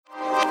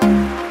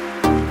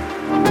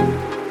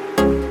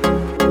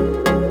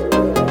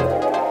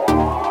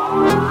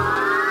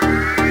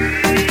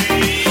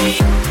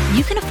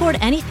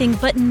anything,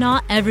 but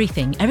not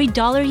everything. Every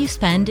dollar you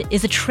spend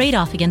is a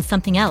trade-off against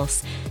something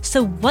else.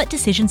 So what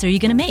decisions are you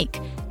going to make?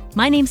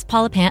 My name's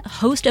Paula Pant,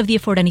 host of the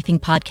Afford Anything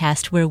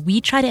podcast, where we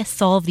try to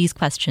solve these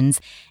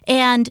questions.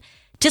 And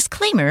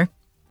disclaimer,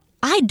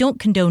 I don't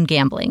condone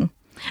gambling.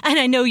 And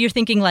I know you're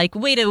thinking like,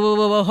 wait,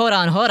 whoa, hold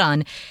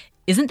on.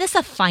 Isn't this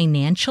a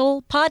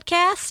financial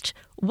podcast?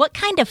 What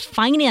kind of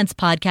finance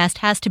podcast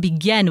has to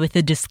begin with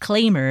a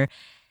disclaimer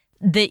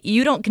that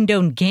you don't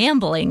condone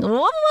gambling? What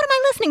am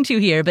I listening to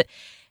here? But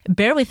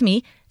bear with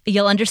me.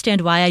 You'll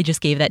understand why I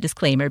just gave that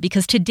disclaimer,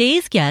 because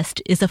today's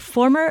guest is a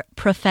former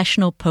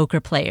professional poker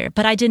player,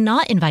 but I did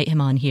not invite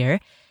him on here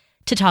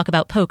to talk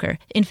about poker.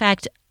 In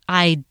fact,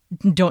 I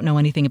don't know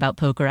anything about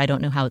poker. I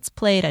don't know how it's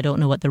played. I don't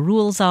know what the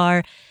rules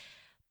are.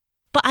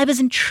 But I was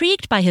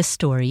intrigued by his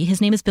story.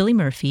 His name is Billy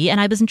Murphy, and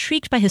I was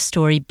intrigued by his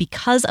story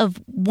because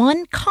of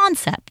one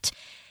concept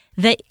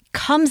that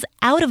comes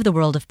out of the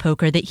world of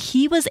poker that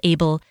he was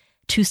able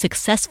to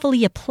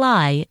successfully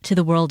apply to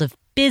the world of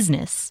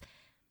business.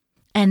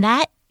 And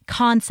that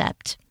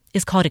concept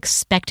is called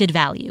expected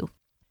value.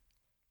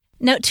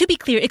 Now, to be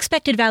clear,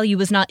 expected value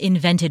was not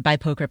invented by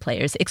poker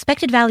players.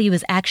 Expected value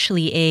is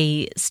actually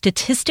a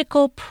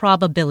statistical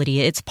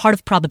probability. It's part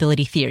of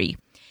probability theory.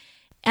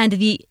 And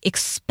the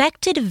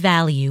expected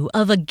value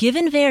of a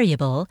given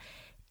variable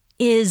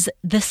is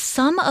the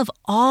sum of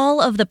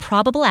all of the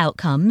probable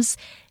outcomes,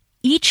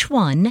 each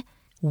one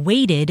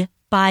weighted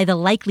by the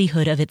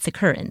likelihood of its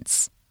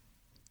occurrence.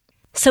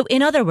 So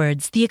in other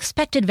words, the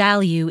expected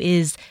value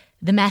is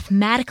the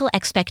mathematical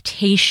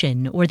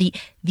expectation or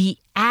the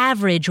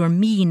average or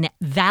mean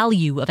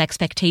value of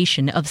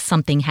expectation of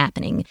something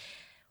happening.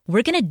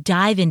 We're going to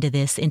dive into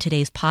this in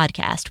today's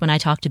podcast when I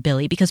talk to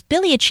Billy, because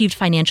Billy achieved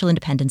financial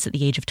independence at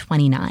the age of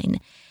 29.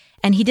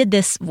 And he did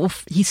this,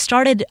 he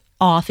started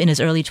off in his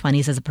early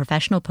 20s as a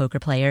professional poker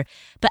player.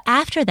 But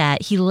after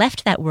that, he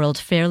left that world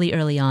fairly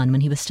early on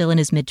when he was still in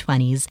his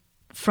mid-20s.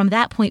 From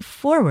that point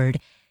forward,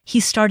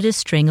 he started a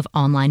string of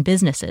online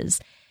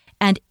businesses.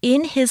 And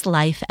in his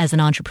life as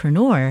an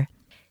entrepreneur,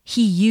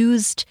 he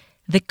used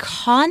the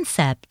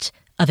concept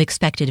of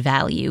expected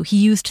value. He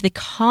used the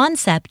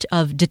concept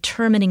of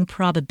determining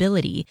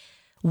probability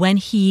when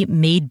he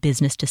made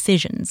business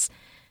decisions.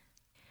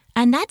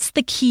 And that's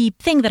the key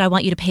thing that I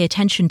want you to pay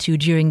attention to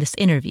during this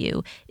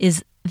interview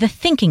is the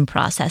thinking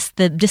process,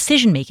 the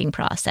decision-making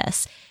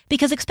process.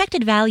 Because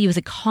expected value is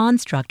a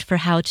construct for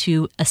how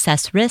to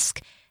assess risk,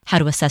 how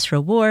to assess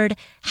reward,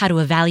 how to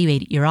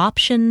evaluate your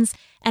options,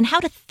 and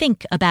how to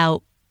think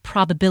about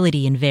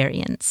probability and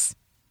variance.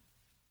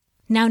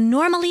 Now,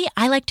 normally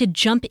I like to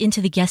jump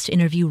into the guest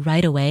interview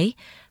right away,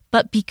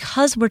 but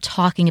because we're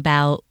talking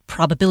about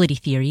probability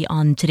theory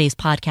on today's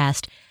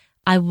podcast,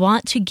 I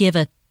want to give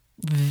a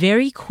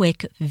very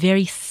quick,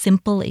 very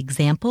simple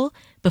example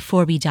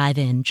before we dive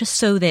in, just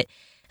so that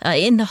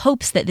in the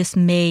hopes that this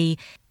may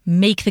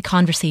make the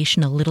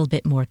conversation a little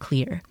bit more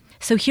clear.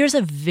 So here's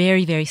a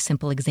very, very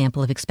simple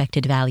example of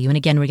expected value. And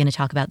again, we're going to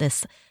talk about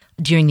this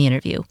during the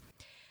interview.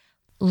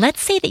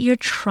 Let's say that you're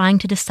trying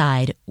to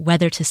decide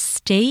whether to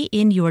stay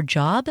in your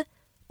job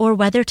or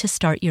whether to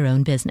start your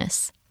own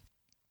business.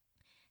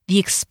 The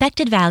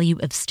expected value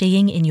of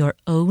staying in your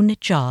own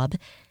job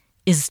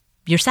is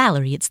your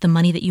salary. It's the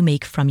money that you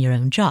make from your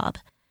own job.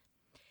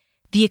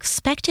 The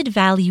expected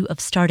value of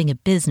starting a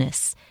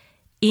business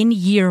in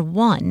year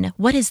one,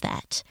 what is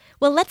that?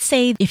 Well, let's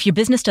say if your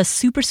business does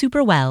super,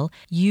 super well,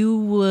 you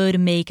would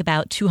make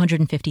about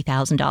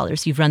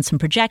 $250,000. You've run some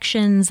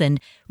projections, and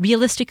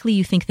realistically,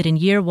 you think that in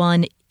year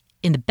one,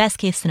 in the best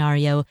case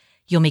scenario,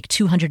 you'll make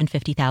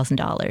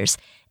 $250,000.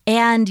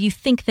 And you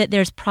think that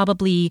there's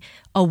probably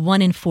a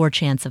 1 in 4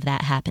 chance of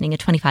that happening, a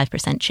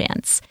 25%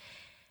 chance.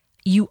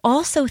 You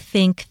also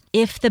think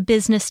if the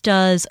business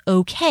does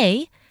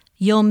okay,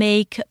 you'll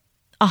make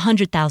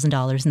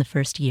 $100,000 in the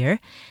first year.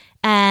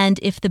 And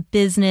if the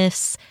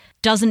business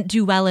doesn't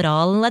do well at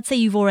all, and let's say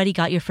you've already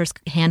got your first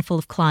handful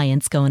of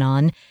clients going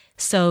on,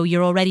 so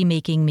you're already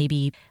making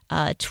maybe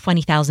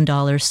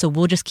 $20,000, so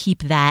we'll just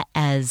keep that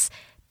as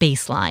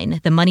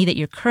baseline. The money that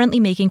you're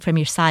currently making from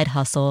your side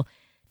hustle,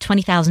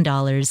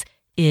 $20,000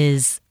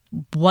 is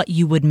what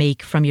you would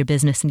make from your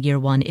business in year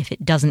one if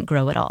it doesn't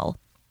grow at all.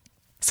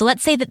 So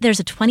let's say that there's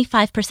a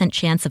 25%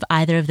 chance of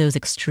either of those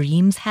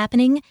extremes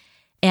happening,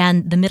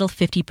 and the middle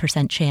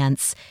 50%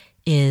 chance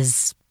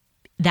is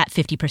that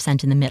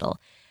 50% in the middle.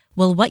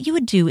 Well, what you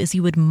would do is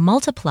you would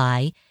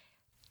multiply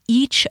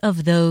each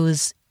of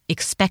those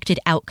expected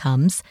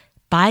outcomes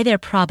by their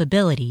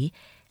probability,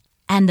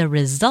 and the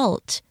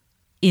result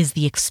is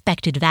the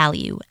expected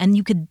value. And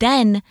you could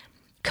then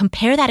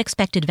compare that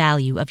expected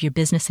value of your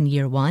business in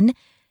year one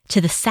to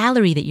the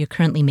salary that you're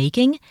currently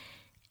making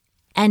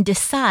and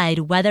decide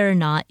whether or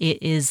not it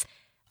is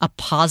a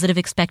positive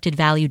expected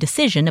value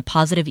decision, a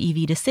positive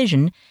EV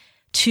decision,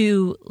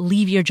 to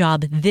leave your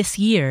job this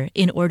year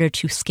in order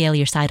to scale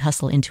your side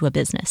hustle into a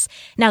business.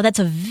 Now, that's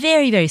a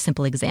very, very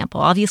simple example.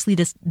 Obviously,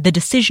 the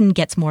decision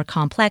gets more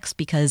complex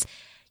because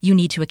you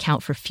need to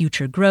account for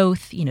future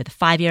growth, the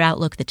 5-year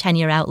outlook, the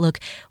 10-year outlook.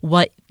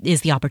 What is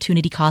the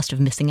opportunity cost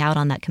of missing out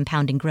on that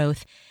compounding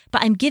growth?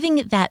 But I'm giving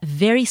that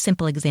very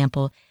simple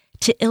example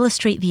to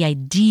illustrate the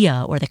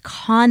idea or the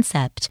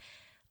concept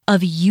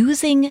of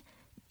using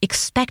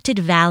expected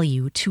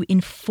value to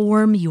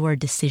inform your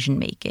decision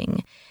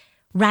making,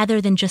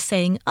 rather than just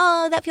saying,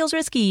 oh, that feels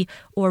risky,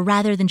 or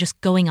rather than just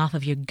going off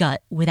of your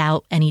gut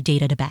without any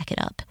data to back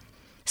it up.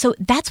 So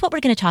that's what we're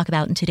going to talk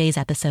about in today's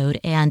episode.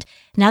 And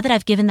now that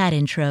I've given that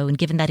intro and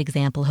given that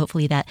example,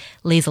 hopefully that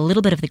lays a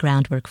little bit of the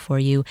groundwork for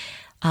you.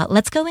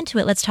 Let's go into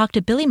it. Let's talk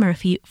to Billy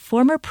Murphy,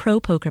 former pro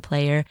poker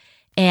player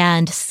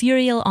and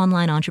serial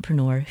online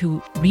entrepreneur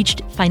who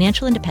reached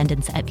financial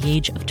independence at the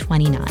age of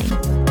 29.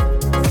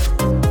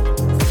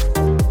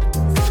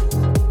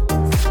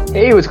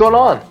 Hey, what's going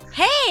on?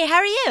 Hey, how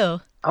are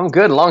you? I'm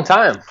good. Long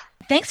time.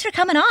 Thanks for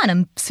coming on.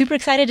 I'm super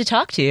excited to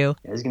talk to you.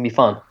 It's going to be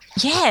fun.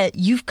 Yeah,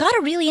 you've got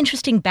a really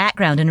interesting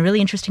background and a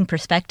really interesting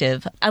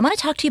perspective. I want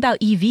to talk to you about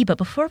EV, but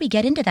before we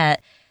get into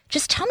that,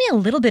 just tell me a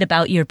little bit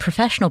about your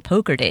professional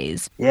poker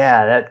days.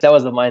 Yeah, that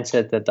was the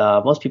mindset that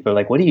most people are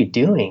like, what are you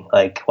doing?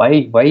 Like,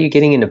 why are you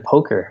getting into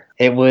poker?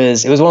 It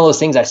was one of those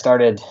things I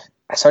started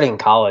in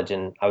college,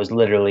 and I was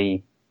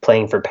literally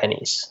playing for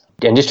pennies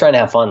and just trying to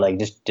have fun, like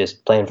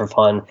just playing for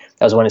fun.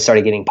 That was when it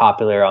started getting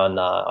popular on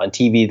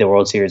TV. The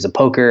World Series of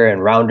Poker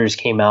and Rounders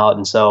came out,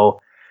 and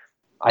so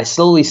I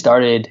slowly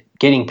started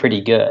getting pretty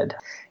good.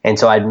 And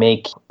so I'd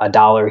make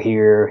 $1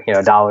 here,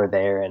 $1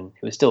 there, and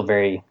it was still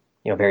very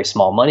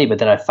small money. But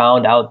then I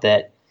found out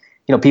that,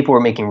 people were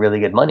making really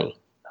good money.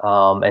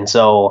 And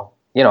so,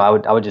 I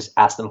would just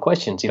ask them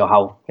questions,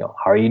 how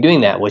are you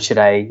doing that? What should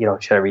I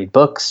read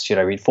books? Should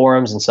I read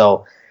forums? And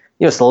so,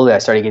 slowly I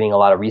started getting a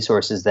lot of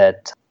resources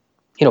that,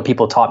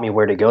 people taught me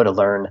where to go to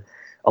learn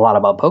a lot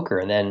about poker.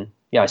 And then,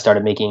 I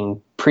started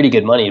making pretty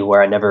good money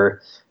where I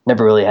never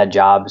really had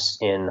jobs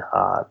in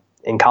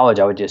college.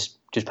 I would just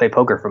play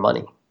poker for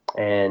money.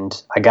 And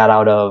I got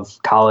out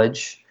of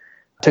college,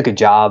 took a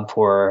job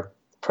for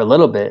a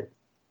little bit,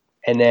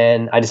 and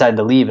then I decided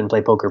to leave and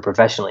play poker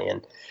professionally.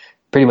 And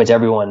pretty much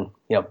everyone,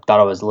 thought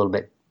I was a little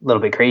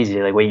bit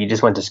crazy. Like, wait, you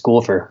just went to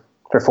school for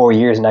 4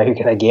 years and now you're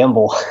gonna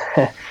gamble.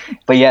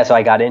 But yeah, so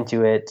I got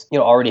into it,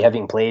 already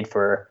having played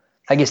for,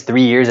 I guess,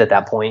 3 years at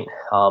that point.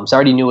 So I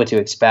already knew what to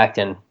expect,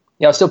 and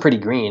I was still pretty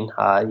green.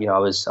 I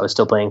was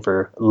still playing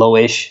for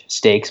lowish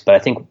stakes, but I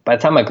think by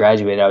the time I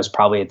graduated, I was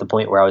probably at the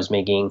point where I was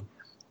making,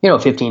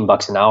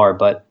 $15 an hour.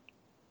 But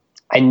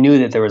I knew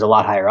that there was a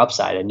lot higher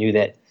upside. I knew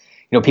that,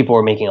 people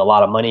were making a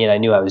lot of money, and I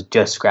knew I was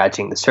just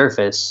scratching the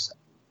surface.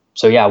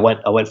 So yeah, I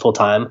went full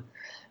time.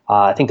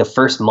 I think the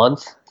first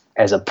month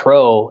as a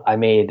pro, I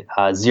made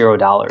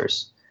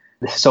 $0.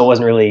 So it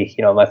wasn't really,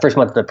 my first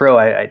month as a pro.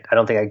 I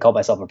don't think I could call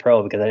myself a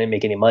pro because I didn't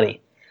make any money.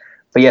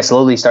 But yeah,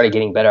 slowly started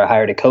getting better. I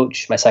hired a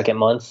coach my second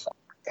month,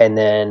 and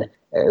then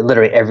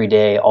literally every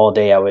day, all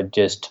day, I would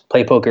just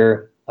play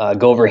poker,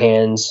 go over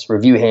hands,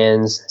 review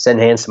hands, send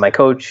hands to my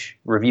coach,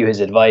 review his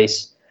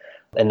advice.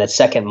 And that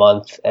second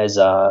month as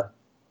a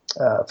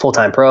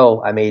full-time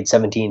pro, I made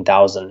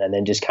 $17,000, and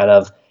then just kind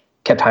of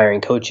kept hiring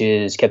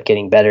coaches, kept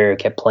getting better,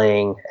 kept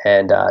playing,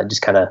 and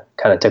just kind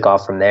of took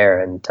off from there.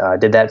 And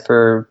did that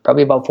for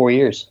probably about 4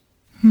 years.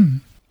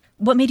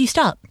 What made you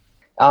stop?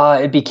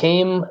 It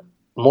became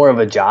more of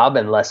a job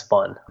and less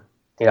fun.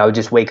 I would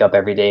just wake up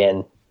every day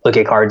and look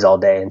at cards all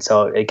day. And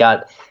so it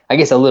got, I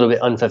guess, a little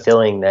bit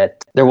unfulfilling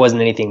that there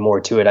wasn't anything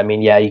more to it. I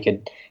mean, yeah, you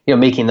could,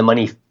 making the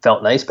money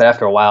felt nice, but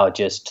after a while,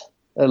 it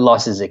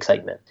lost its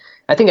excitement.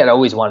 I think I'd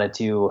always wanted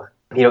to,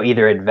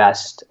 either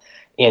invest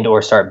and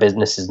or start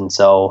businesses. And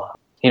so,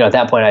 at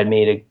that point, I'd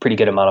made a pretty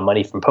good amount of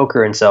money from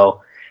poker. And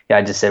so, yeah,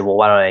 I just said, well,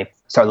 why don't I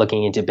start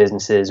looking into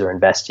businesses or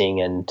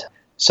investing? And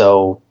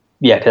so,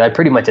 yeah, because I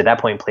pretty much at that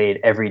point played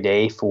every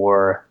day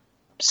for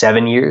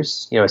 7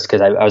 years, it's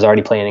because I was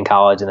already playing in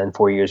college and then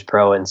 4 years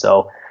pro. And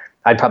so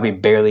I'd probably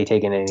barely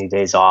taken any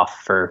days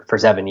off for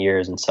 7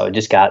 years. And so it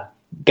just got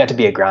to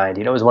be a grind.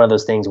 It was one of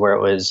those things where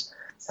it was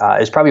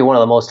probably one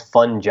of the most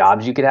fun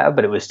jobs you could have,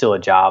 but it was still a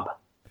job.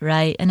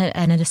 Right. And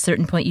at a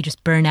certain point, you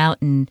just burn out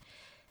and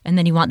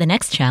then you want the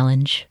next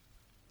challenge.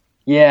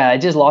 Yeah, it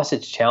just lost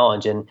its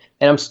challenge. And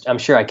I'm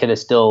sure I could have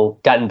still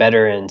gotten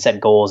better and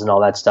set goals and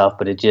all that stuff,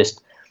 but it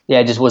just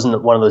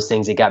wasn't one of those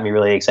things that got me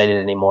really excited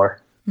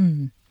anymore.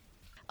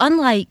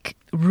 Unlike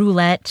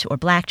roulette or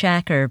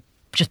blackjack or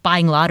just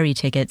buying lottery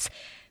tickets,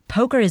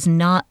 poker is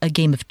not a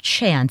game of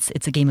chance.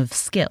 It's a game of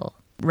skill,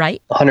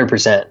 right?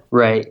 100%.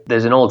 Right.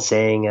 There's an old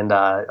saying, and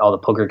all the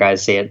poker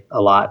guys say it a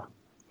lot.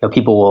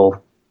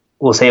 People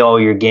will say, oh,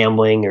 you're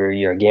gambling or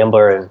you're a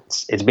gambler. And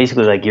it's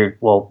basically like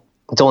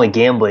it's only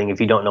gambling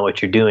if you don't know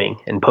what you're doing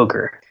in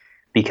poker.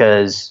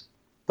 Because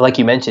like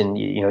you mentioned,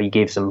 you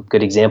gave some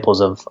good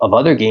examples of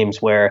other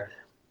games where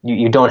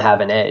you don't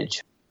have an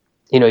edge.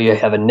 You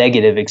have a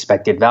negative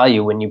expected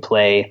value when you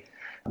play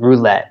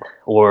roulette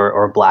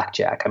or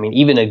blackjack. I mean,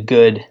 even a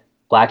good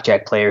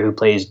blackjack player who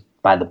plays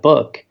by the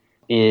book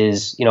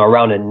is,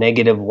 around a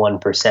negative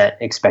 1%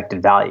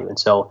 expected value. And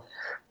so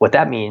what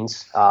that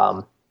means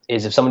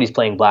is if somebody's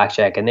playing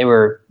blackjack and they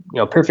were,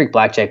 a perfect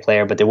blackjack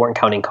player, but they weren't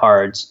counting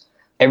cards,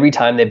 every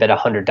time they bet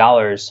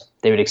 $100,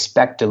 they would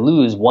expect to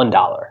lose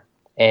 $1.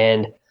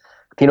 And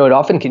it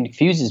often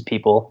confuses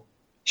people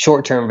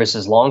short term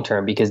versus long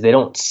term because they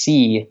don't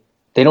see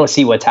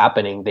what's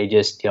happening. They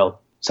just,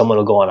 someone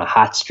will go on a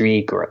hot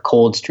streak or a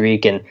cold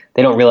streak, and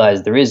they don't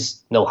realize there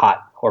is no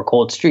hot or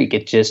cold streak.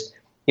 It's just,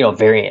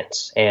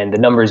 variance, and the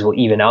numbers will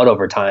even out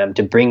over time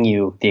to bring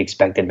you the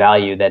expected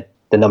value that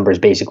the numbers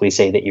basically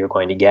say that you're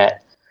going to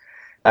get.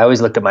 I always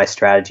looked at my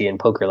strategy in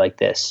poker like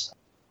this.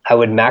 I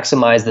would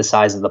maximize the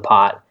size of the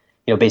pot,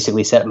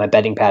 basically set my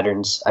betting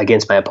patterns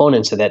against my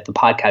opponent so that the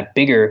pot got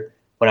bigger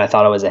when I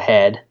thought I was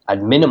ahead.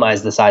 I'd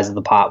minimize the size of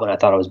the pot when I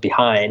thought I was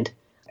behind.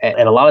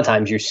 And a lot of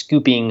times you're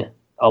scooping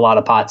a lot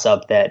of pots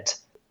up that,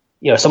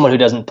 someone who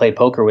doesn't play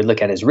poker would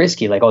look at as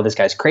risky, like, oh, this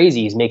guy's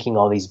crazy. He's making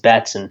all these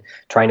bets and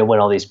trying to win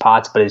all these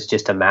pots, but it's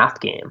just a math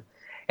game.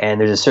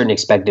 And there's a certain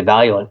expected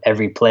value on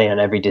every play, on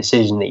every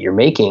decision that you're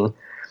making.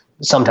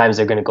 Sometimes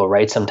they're going to go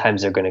right,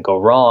 sometimes they're going to go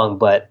wrong.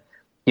 But,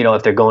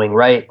 if they're going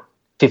right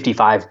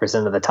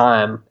 55% of the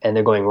time and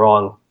they're going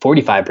wrong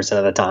 45%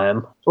 of the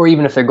time, or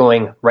even if they're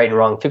going right and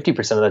wrong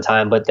 50% of the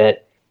time, but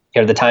that,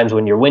 the times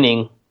when you're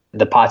winning,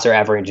 the pots are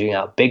averaging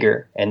out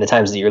bigger, and the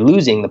times that you're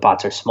losing, the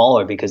pots are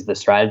smaller because of the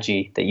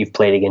strategy that you've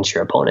played against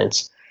your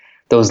opponents.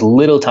 Those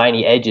little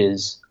tiny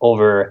edges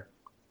over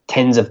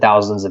tens of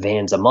thousands of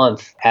hands a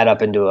month add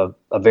up into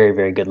a very,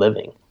 very good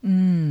living.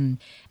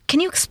 Can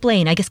you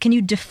explain, can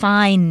you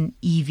define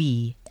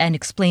EV and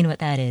explain what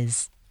that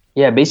is?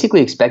 Yeah,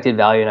 basically expected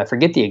value, and I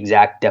forget the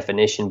exact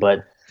definition,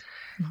 but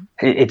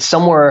it's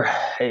somewhere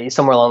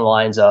along the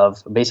lines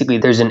of basically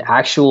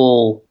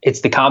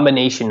it's the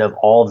combination of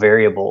all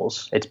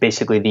variables. It's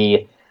basically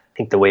I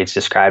think the way it's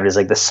described is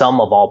like the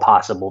sum of all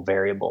possible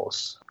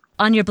variables.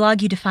 On your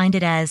blog, you defined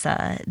it as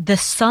the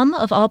sum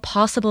of all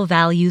possible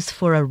values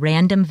for a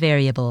random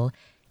variable,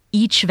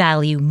 each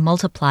value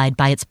multiplied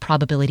by its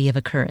probability of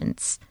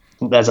occurrence.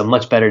 That's a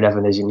much better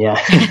definition, yeah.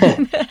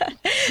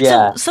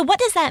 Yeah. So what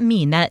does that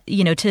mean? That,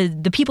 to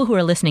the people who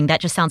are listening, that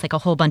just sounds like a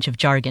whole bunch of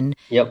jargon.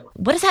 Yep.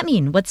 What does that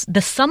mean? What's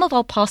the sum of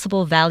all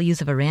possible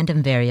values of a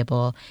random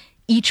variable,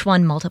 each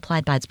one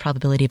multiplied by its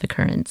probability of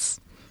occurrence?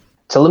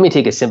 So let me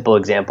take a simple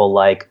example,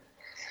 like,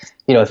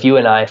 if you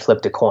and I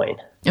flipped a coin.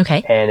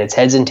 Okay. And it's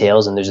heads and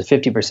tails, and there's a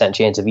 50%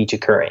 chance of each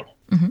occurring.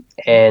 Mm-hmm.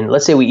 And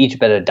let's say we each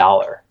bet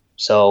 $1.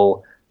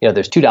 So,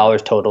 there's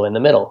 $2 total in the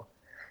middle.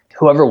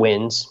 Whoever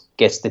wins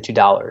gets the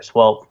 $2.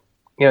 Well,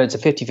 it's a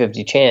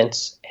 50-50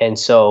 chance. And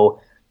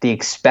so the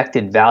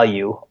expected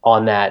value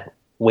on that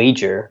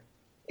wager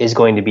is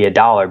going to be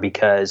 $1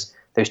 because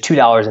there's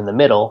 $2 in the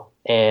middle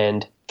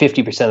and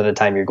 50% of the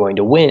time you're going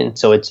to win.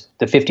 So it's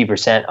the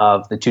 50%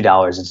 of the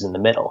 $2 is in the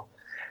middle.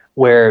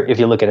 Where if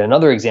you look at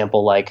another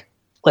example, like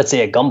let's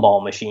say a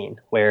gumball machine,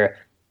 where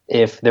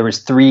if there was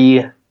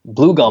 3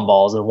 blue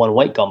gumballs and 1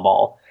 white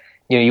gumball,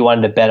 you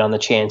wanted to bet on the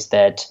chance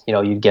that,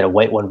 you'd get a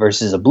white one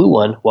versus a blue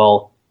one.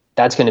 Well,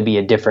 that's going to be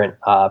a different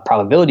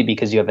probability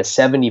because you have a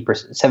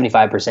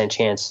 75%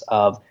 chance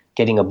of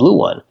getting a blue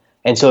one.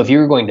 And so if you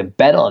were going to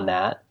bet on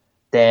that,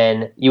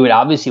 then you would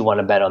obviously want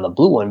to bet on the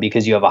blue one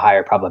because you have a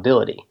higher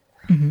probability.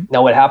 Mm-hmm.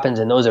 Now what happens,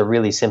 and those are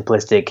really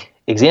simplistic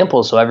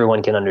examples so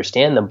everyone can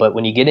understand them, but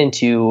when you get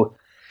into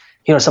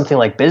something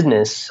like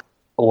business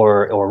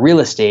or real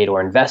estate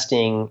or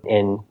investing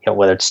in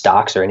whether it's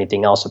stocks or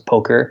anything else with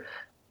poker,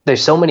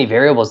 there's so many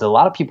variables that a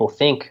lot of people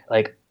think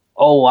like,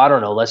 oh, I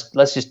don't know,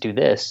 let's just do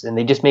this. And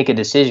they just make a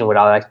decision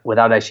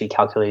without actually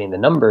calculating the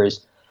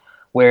numbers.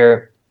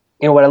 Where,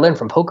 what I learned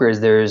from poker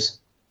is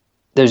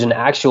there's an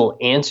actual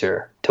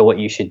answer to what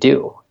you should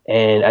do.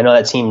 And I know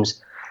that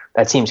seems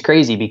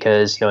crazy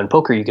because, in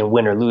poker you can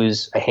win or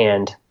lose a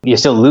hand. You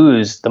still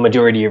lose the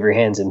majority of your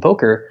hands in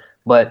poker.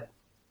 But,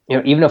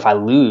 even if I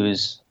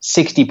lose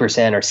 60%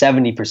 or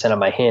 70% of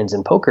my hands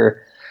in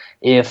poker,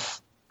 if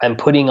I'm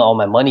putting all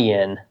my money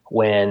in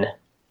when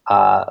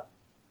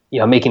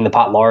making the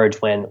pot large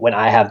when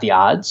I have the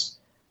odds.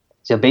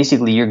 So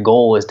basically your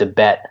goal is to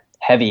bet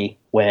heavy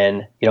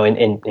when,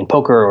 in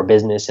poker or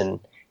business and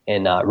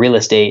in real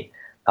estate,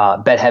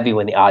 bet heavy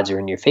when the odds are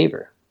in your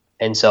favor.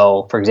 And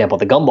so, for example,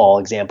 the gumball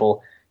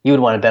example, you would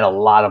want to bet a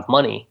lot of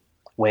money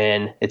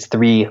when it's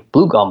 3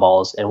 blue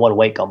gumballs and 1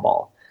 white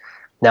gumball.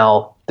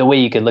 Now, the way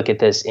you could look at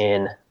this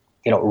in,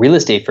 real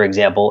estate, for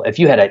example, if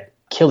you had a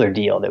killer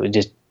deal that would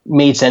just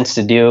made sense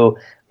to do,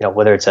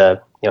 whether it's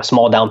a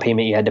small down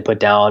payment you had to put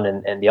down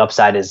and the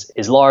upside is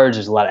large,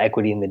 there's a lot of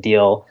equity in the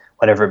deal,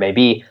 whatever it may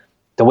be.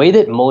 The way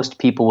that most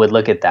people would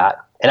look at that,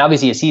 and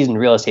obviously a seasoned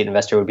real estate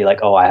investor would be like,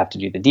 oh, I have to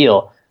do the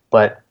deal.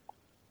 But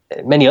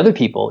many other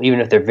people, even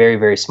if they're very,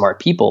 very smart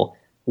people,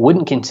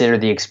 wouldn't consider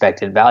the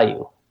expected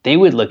value. They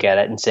would look at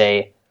it and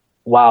say,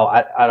 wow,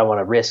 I don't want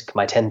to risk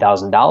my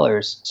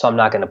 $10,000, so I'm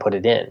not going to put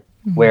it in.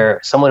 Mm-hmm. Where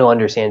someone who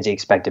understands the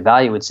expected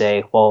value would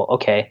say, well,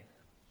 okay,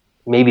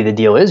 maybe the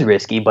deal is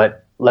risky,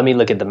 but let me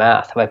look at the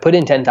math. If I put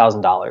in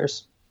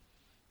 $10,000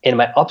 and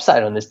my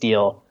upside on this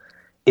deal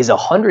is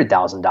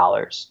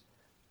 $100,000,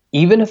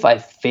 even if I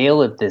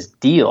fail at this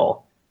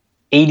deal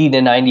 80 to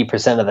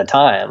 90% of the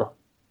time,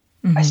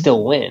 mm-hmm. I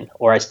still win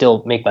or I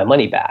still make my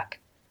money back.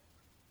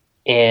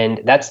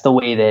 And that's the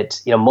way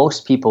that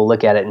most people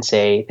look at it and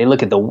say, they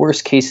look at the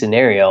worst case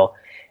scenario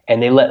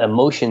and they let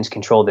emotions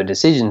control their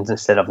decisions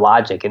instead of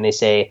logic. And they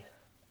say,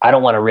 I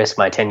don't want to risk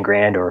my 10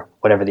 grand or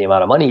whatever the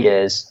amount of money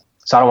is,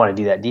 so I don't want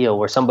to do that deal.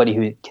 Where somebody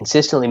who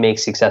consistently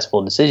makes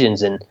successful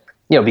decisions and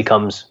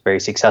becomes very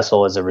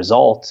successful as a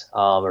result,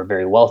 or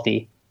very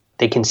wealthy,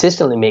 they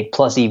consistently make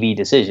plus EV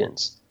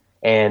decisions.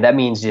 And that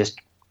means just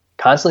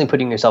constantly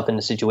putting yourself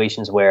into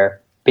situations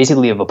where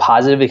basically you have a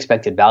positive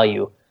expected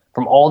value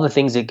from all the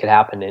things that could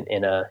happen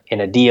in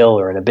a deal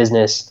or in a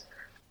business.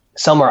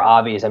 Some are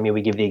obvious. I mean,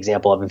 we give the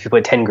example of if you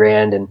put 10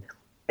 grand and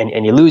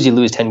you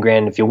lose 10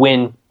 grand. If you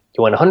win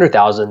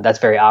 100,000. That's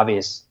very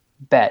obvious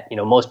bet.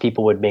 Most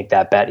people would make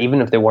that bet,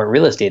 even if they weren't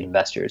real estate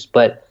investors.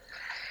 But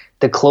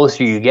the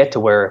closer you get to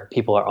where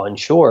people are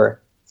unsure,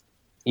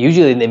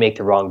 usually they make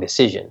the wrong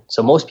decision.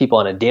 So most people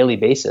on a daily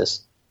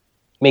basis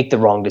make the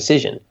wrong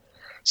decision.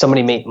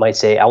 Somebody might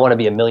say, I want to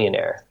be a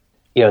millionaire.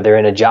 They're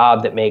in a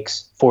job that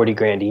makes 40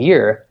 grand a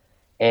year,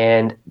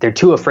 and they're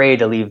too afraid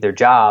to leave their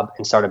job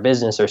and start a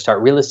business or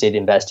start real estate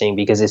investing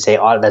because they say,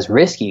 oh, that's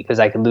risky because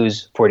I could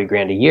lose 40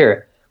 grand a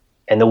year.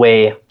 And the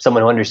way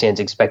someone who understands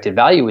expected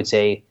value would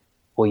say,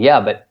 well, yeah,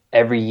 but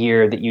every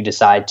year that you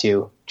decide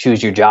to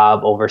choose your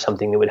job over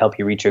something that would help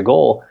you reach your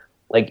goal,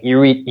 like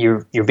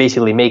you're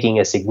basically making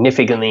a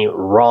significantly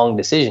wrong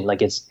decision.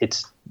 Like it's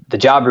the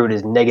job route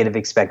is negative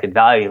expected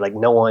value. Like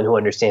no one who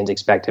understands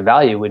expected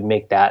value would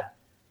make that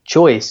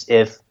choice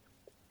if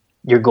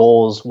your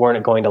goals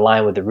weren't going to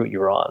align with the route you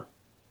were on.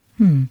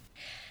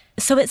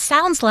 So it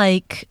sounds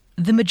like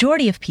the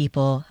majority of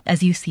people,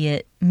 as you see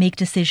it, make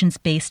decisions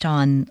based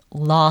on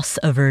loss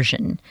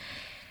aversion.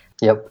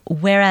 Yep.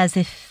 Whereas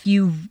if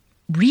you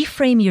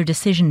reframe your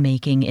decision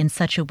making in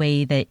such a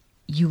way that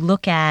you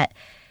look at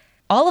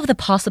all of the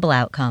possible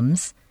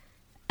outcomes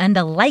and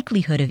the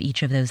likelihood of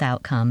each of those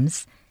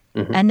outcomes,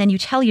 and then you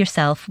tell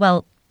yourself,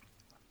 well,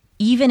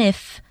 even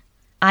if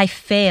I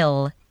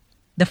fail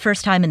the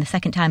first time and the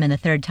second time and the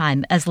third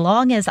time, as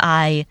long as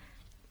I,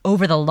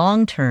 over the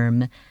long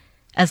term,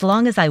 as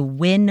long as I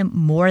win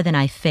more than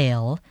I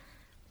fail,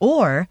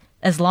 or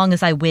as long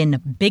as I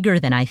win bigger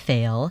than I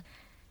fail,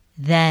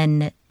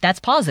 then that's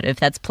positive.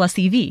 That's plus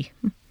EV.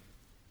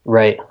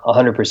 Right,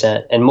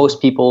 100%. And most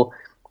people,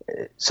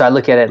 so I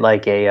look at it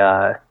like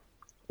a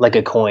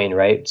coin,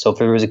 right? So if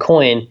there was a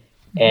coin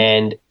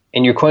and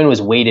your coin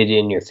was weighted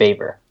in your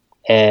favor,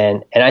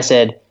 and I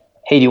said,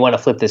 hey, do you want to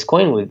flip this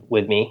coin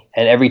with me?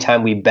 And every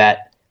time we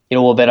bet,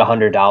 we'll bet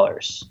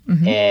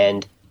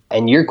 $100.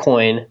 And your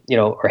coin,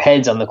 or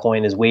heads on the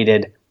coin is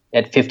weighted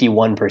at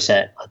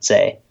 51%, let's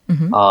say,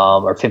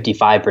 or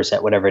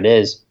 55%, whatever it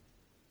is.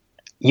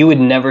 You would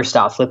never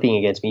stop flipping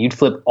against me. You'd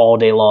flip all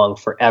day long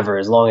forever,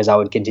 as long as I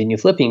would continue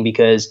flipping,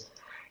 because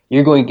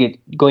you're going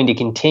to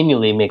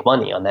continually make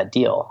money on that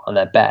deal, on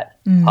that bet.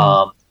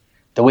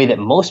 The way that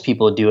most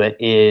people do it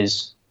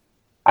is,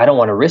 I don't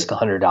want to risk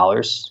 $100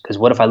 because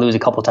what if I lose a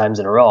couple times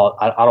in a row?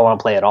 I don't want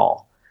to play at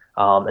all.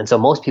 And so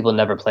most people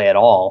never play at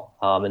all,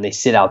 and they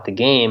sit out the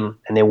game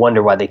and they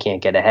wonder why they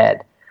can't get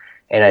ahead.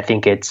 And I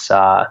think it's,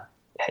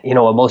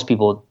 what most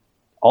people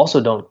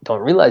also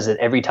don't realize, that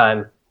every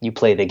time you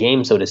play the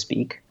game, so to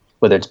speak,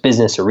 whether it's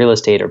business or real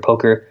estate or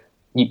poker,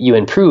 you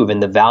improve,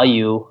 and the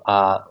value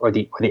or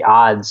the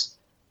odds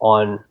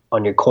on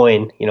your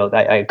coin,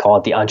 I call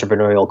it the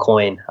entrepreneurial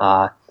coin,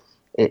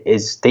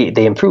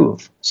 they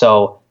improve.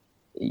 So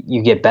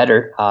you get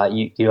better.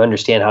 You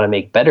understand how to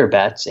make better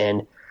bets,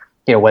 and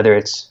whether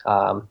it's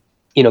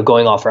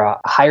going off for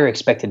a higher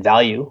expected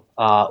value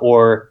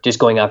or just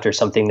going after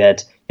something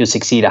that you'll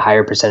succeed a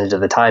higher percentage of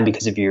the time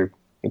because of your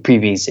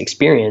previous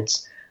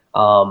experience.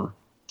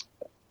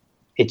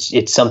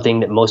 It's something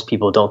that most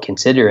people don't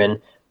consider,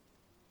 and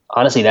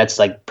honestly, that's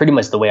like pretty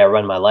much the way I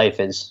run my life.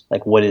 Is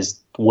like, what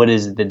is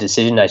the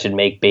decision I should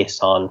make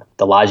based on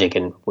the logic,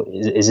 and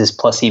is this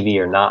plus EV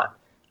or not?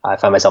 I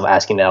find myself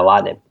asking that a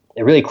lot, and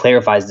it really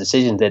clarifies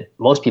decisions that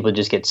most people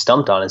just get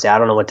stumped on and say, I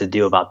don't know what to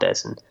do about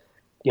this. And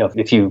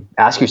if you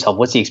ask yourself,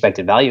 what's the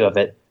expected value of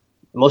it?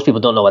 Most people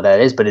don't know what that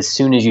is, but as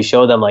soon as you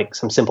show them like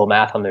some simple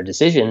math on their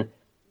decision,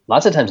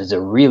 lots of times it's a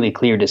really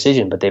clear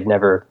decision, but they've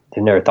never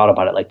thought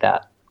about it like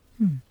that.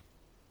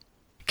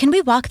 Can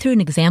we walk through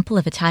an example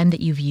of a time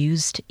that you've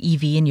used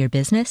EV in your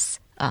business?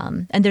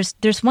 And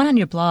there's one on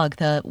your blog,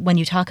 when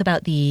you talk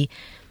about you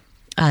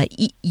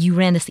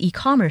ran this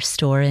e-commerce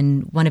store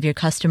and one of your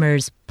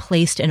customers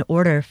placed an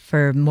order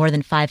for more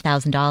than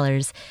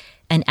 $5,000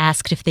 and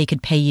asked if they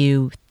could pay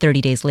you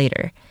 30 days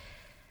later.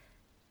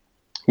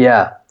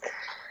 Yeah.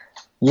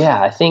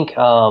 I think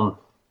one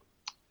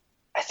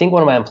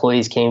of my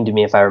employees came to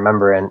me, if I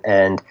remember,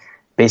 and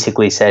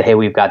basically said, hey,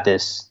 we've got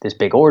this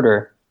big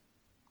order.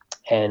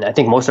 And I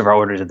think most of our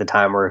orders at the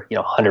time were,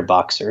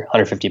 $100 or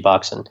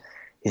 $150. And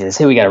he says,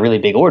 hey, we got a really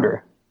big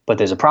order, but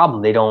there's a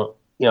problem. They don't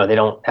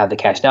have the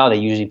cash now. They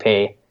usually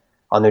pay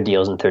on their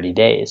deals in 30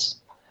 days.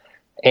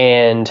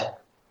 And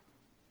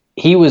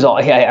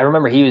I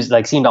remember he was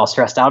like, seemed all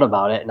stressed out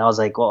about it. And I was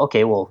like, well,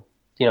 okay, well,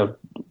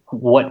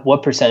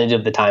 what percentage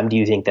of the time do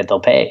you think that they'll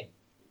pay?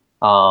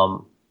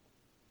 And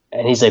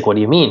he's like, what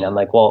do you mean? I'm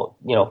like, well,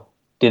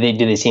 do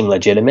they seem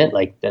legitimate?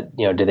 Like that,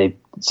 do they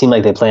seem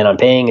like they plan on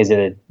paying? Is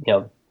it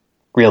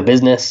real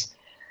business.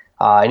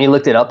 And he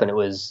looked it up, and it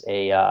was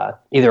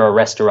either a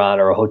restaurant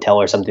or a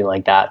hotel or something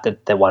like that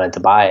wanted to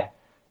buy.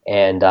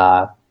 And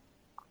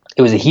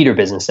it was a heater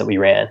business that we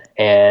ran.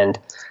 And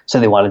so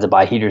they wanted to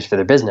buy heaters for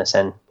their business,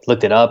 and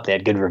looked it up. They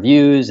had good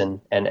reviews and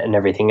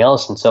everything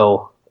else. And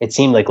so it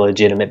seemed like a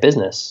legitimate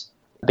business.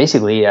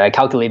 Basically, I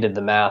calculated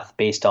the math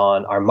based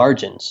on our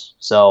margins.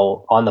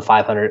 So on the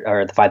 $500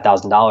 or the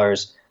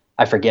 $5,000,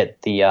 I forget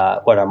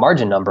what our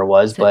margin number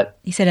was, but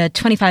you said a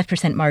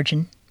 25%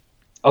 margin.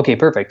 Okay,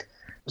 perfect.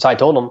 So I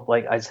told him,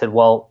 I said,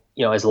 well,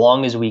 as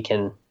long as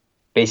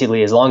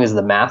as long as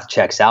the math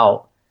checks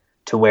out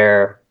to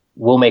where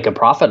we'll make a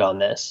profit on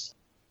this,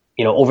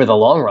 over the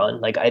long run.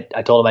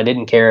 I told him I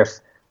didn't care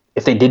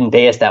if they didn't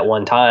pay us that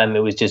one time. It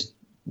was just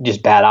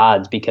bad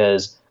odds,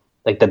 because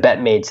the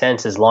bet made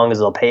sense as long as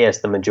they'll pay us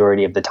the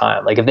majority of the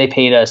time. If they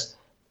paid us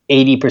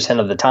 80%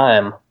 of the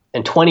time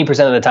and 20%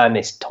 of the time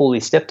they totally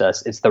stiffed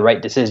us, it's the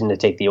right decision to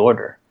take the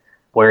order.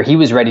 Where he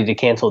was ready to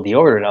cancel the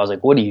order, and I was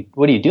like, what are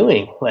you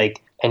doing?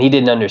 And he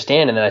didn't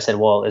understand. And then I said,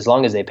 well, as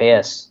long as they pay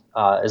us,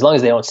 as long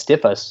as they don't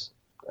stiff us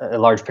a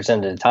large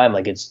percentage of the time,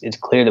 it's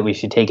clear that we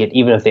should take it,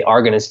 even if they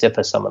are going to stiff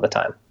us some of the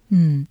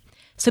time.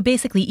 So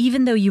basically,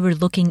 even though you were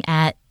looking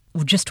at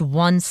just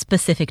one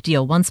specific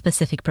deal, one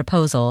specific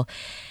proposal,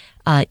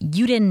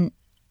 you didn't,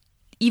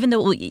 even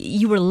though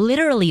you were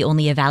literally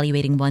only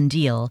evaluating one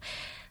deal,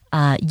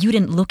 you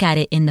didn't look at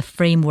it in the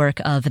framework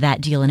of that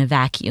deal in a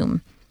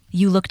vacuum.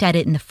 You looked at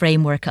it in the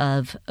framework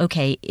of,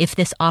 okay, if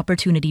this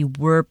opportunity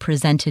were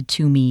presented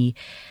to me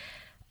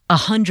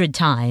 100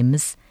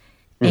 times,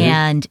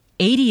 and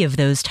 80 of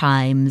those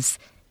times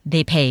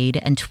they paid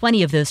and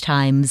 20 of those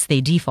times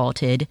they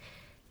defaulted,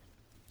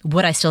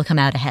 would I still come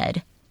out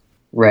ahead?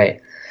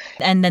 Right.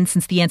 And then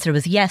since the answer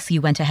was yes,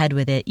 you went ahead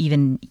with it,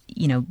 even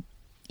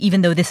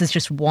though this is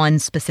just one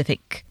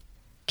specific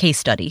case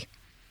study.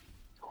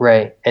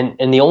 Right.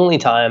 And the only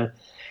time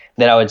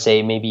that I would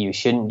say maybe you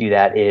shouldn't do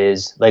that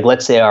is,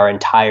 let's say our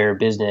entire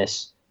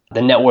business,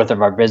 the net worth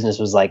of our business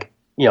was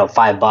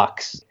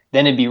 $5.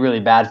 Then it'd be really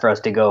bad for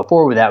us to go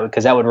forward with that,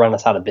 because that would run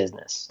us out of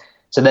business.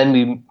 So then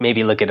we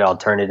maybe look at an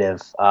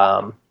alternative.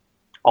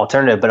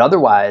 But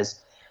otherwise,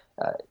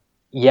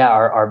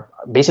 our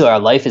basically our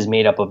life is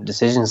made up of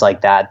decisions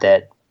like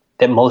that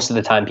most of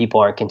the time people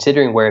aren't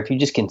considering, where if you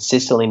just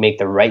consistently make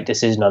the right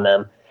decision on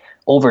them,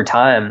 over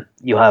time,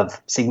 you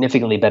have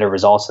significantly better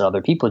results than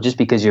other people, just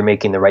because you're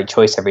making the right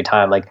choice every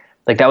time. Like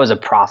that was a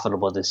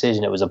profitable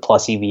decision. It was a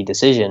plus EV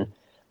decision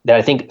that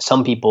I think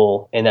some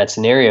people in that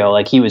scenario,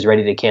 he was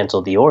ready to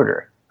cancel the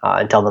order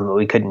and tell them that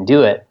we couldn't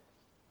do it.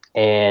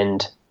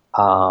 And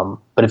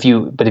but if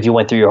you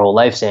went through your whole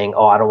life saying,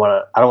 oh, I don't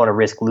want to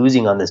risk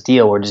losing on this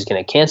deal, we're just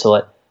going to cancel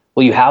it.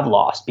 Well, you have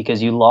lost,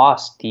 because you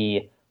lost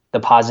the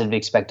positive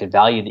expected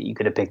value that you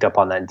could have picked up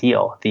on that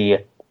deal.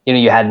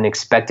 You had an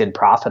expected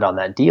profit on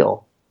that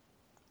deal.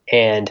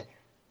 And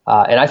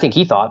I think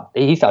he thought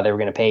they were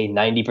going to pay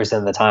 90%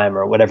 of the time,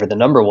 or whatever the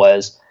number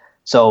was.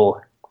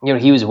 So,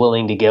 he was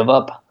willing to give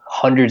up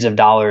hundreds of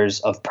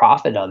dollars of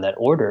profit on that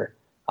order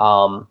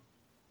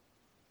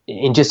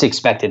in just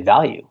expected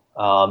value.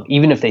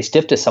 Even if they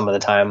stiffed us some of the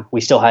time, we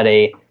still had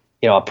a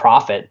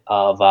profit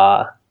of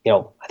I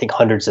think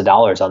hundreds of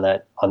dollars on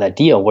that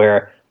deal,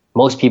 where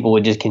most people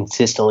would just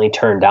consistently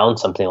turn down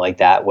something like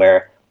that.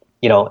 Where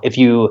if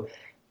you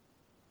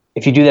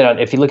do that,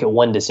 if you look at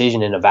one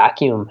decision in a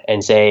vacuum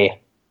and say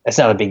that's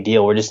not a big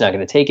deal, we're just not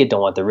going to take it,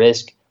 don't want the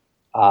risk.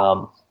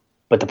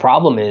 But the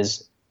problem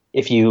is,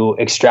 if you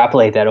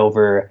extrapolate that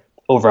over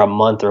a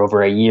month or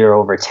over a year,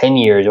 over 10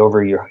 years,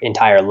 over your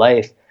entire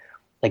life,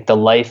 the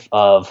life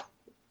of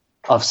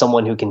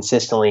someone who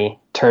consistently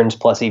turns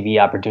plus EV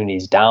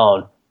opportunities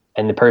down,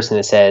 and the person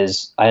that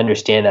says, I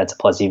understand that's a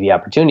plus EV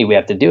opportunity, we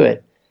have to do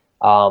it,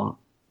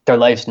 their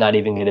life's not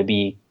even going to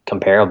be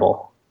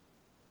comparable.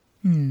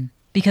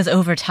 Because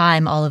over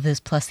time, all of those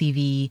plus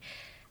EV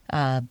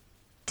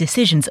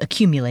decisions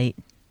accumulate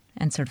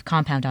and sort of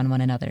compound on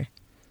one another.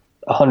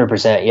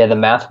 100%. Yeah, the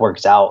math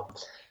works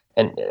out.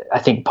 And I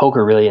think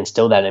poker really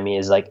instilled that in me,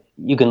 is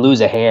you can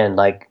lose a hand.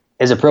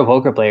 As a pro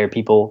poker player,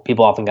 people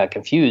often got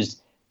confused.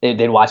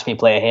 They'd watch me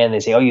play a hand. They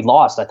say, oh, you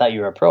lost. I thought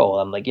you were a pro.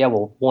 I'm like, yeah,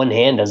 well, one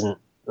hand doesn't,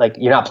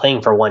 you're not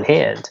playing for one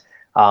hand.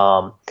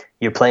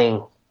 You're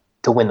playing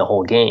to win the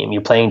whole game.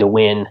 You're playing to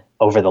win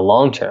over the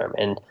long term.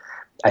 And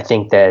I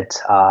think that,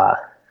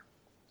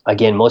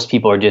 again, most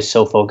people are just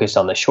so focused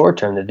on the short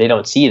term that they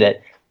don't see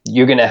that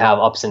you're going to have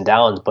ups and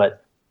downs. But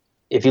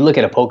if you look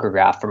at a poker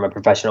graph from a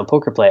professional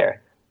poker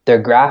player, their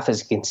graph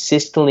is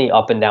consistently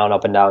up and down,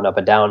 up and down, up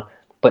and down.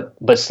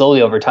 But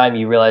slowly over time,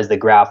 you realize the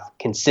graph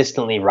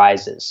consistently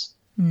rises.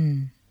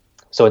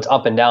 So it's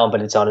up and down,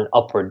 but it's on an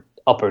upward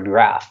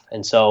graph.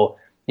 And so,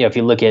 if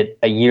you look at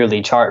a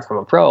yearly chart from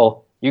a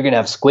pro, you're going to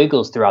have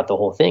squiggles throughout the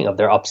whole thing of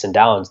their ups and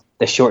downs,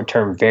 the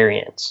short-term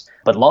variance.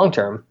 But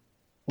long-term,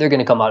 they're going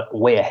to come out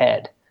way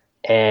ahead.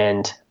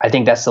 And I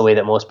think that's the way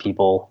that most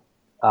people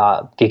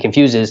get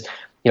confused is,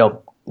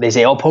 they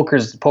say, oh,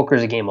 poker's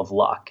a game of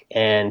luck.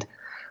 And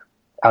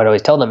I would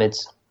always tell them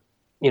it's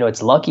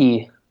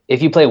lucky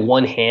if you play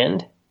one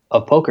hand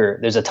of poker,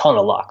 there's a ton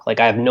of luck. Like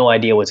I have no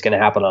idea what's going to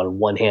happen on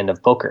one hand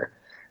of poker.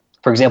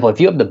 For example, if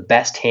you have the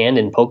best hand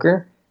in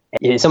poker,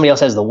 and somebody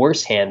else has the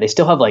worst hand, they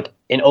still have like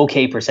an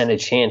okay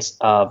percentage chance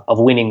of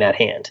winning that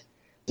hand,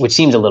 which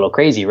seems a little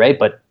crazy, right?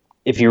 But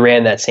if you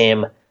ran that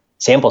same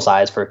sample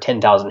size for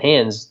 10,000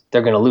 hands,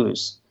 they're going to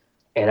lose.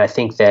 And I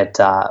think that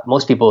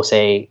most people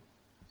say,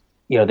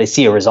 they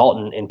see a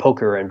result in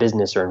poker or in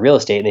business or in real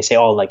estate, and they say,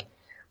 oh, like,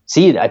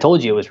 see, I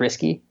told you it was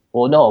risky.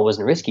 Well, no, it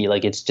wasn't risky.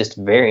 Like, it's just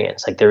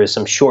variance. Like, there is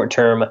some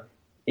short-term,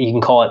 you can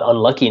call it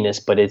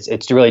unluckiness, but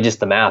it's really just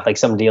the math. Like,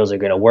 some deals are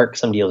going to work,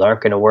 some deals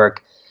aren't going to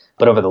work.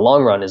 But over the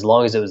long run, as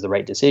long as it was the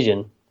right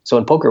decision. So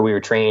in poker, we were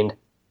trained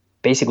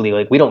basically,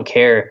 like, we don't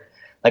care.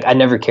 Like, I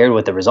never cared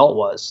what the result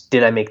was.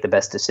 Did I make the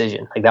best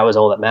decision? Like, that was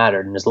all that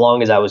mattered. And as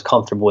long as I was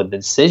comfortable with the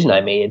decision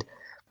I made,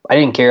 I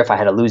didn't care if I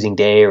had a losing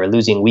day or a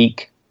losing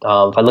week.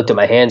 If I looked at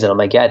my hands and I'm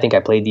like, yeah, I think I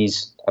played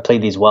these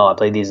well. I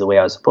played these the way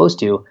I was supposed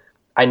to.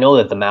 I know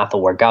that the math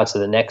will work out. So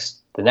the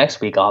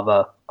next week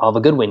I'll have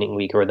a good winning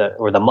week, or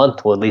the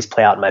month will at least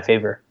play out in my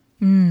favor.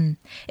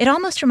 It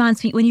almost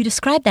reminds me, when you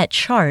described that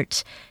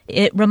chart,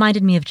 it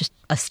reminded me of just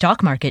a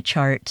stock market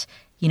chart,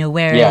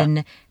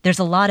 wherein there's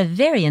a lot of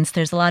variance,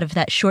 there's a lot of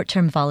that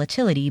short-term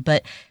volatility,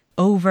 but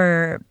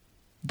over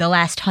the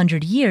last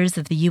 100 years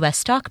of the U.S.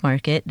 stock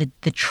market,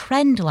 the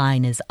trend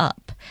line is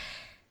up.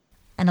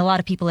 And a lot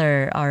of people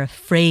are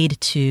afraid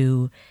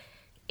to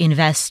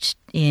invest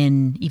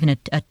in even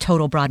a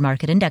total broad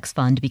market index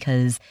fund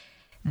because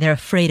they're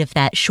afraid of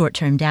that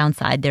short-term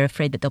downside. They're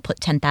afraid that they'll put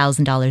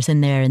 $10,000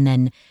 in there and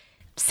then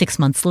 6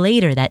 months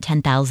later that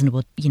 10,000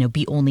 will,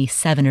 be only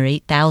 7 or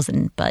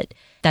 8,000. But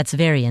that's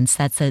variance.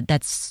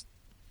 That's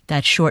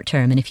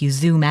short-term. And if you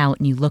zoom out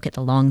and you look at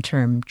the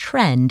long-term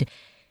trend,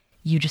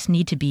 you just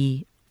need to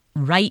be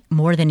right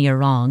more than you're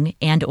wrong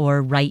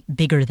and/or right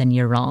bigger than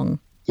you're wrong.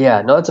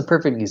 Yeah, no, that's a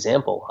perfect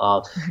example.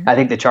 I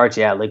think the charts,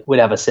 would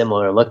have a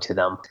similar look to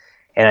them.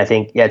 And I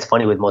think, it's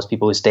funny with most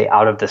people who stay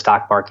out of the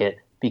stock market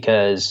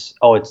because,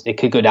 it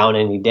could go down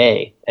any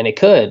day, and it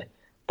could.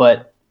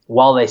 But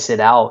while they sit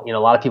out, a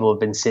lot of people have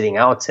been sitting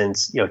out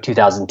since,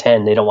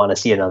 2010. They don't want to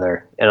see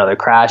another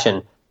crash.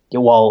 And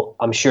while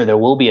I'm sure there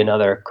will be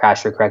another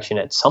crash or correction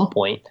at some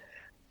point,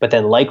 but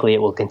then likely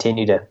it will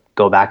continue to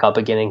go back up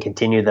again and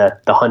continue the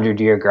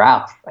 100-year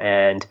graph.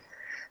 And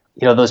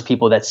those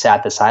people that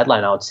sat the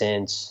sideline out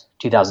since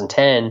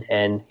 2010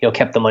 and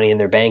kept the money in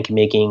their bank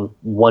making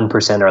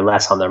 1% or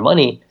less on their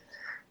money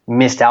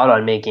missed out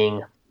on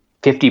making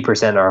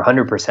 50% or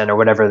 100% or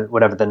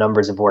whatever the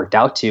numbers have worked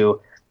out to.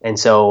 And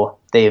so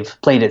they've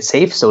played it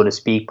safe, so to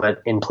speak,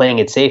 but in playing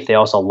it safe, they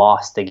also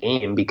lost the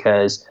game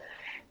because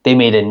they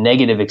made a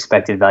negative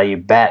expected value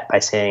bet by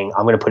saying,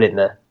 I'm going to put it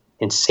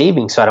in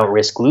savings so I don't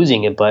risk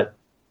losing it. But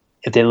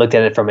if they looked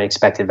at it from an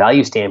expected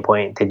value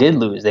standpoint, they did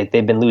lose. They've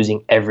been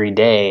losing every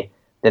day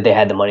that they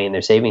had the money in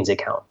their savings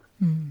account.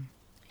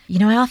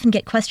 I often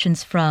get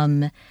questions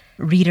from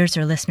readers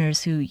or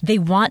listeners who they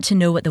want to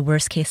know what the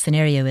worst case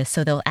scenario is.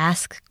 So they'll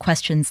ask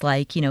questions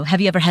like,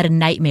 have you ever had a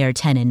nightmare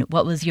tenant?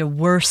 What was your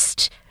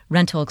worst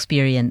rental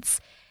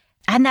experience?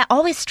 And that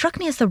always struck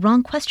me as the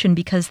wrong question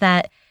because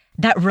that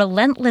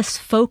relentless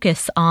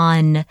focus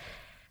on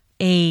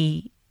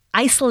a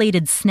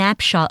isolated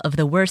snapshot of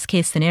the worst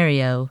case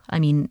scenario,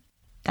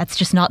 that's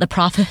just not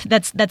the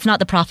that's not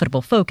the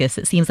profitable focus.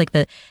 It seems like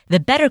the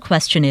better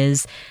question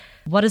is,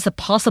 what is the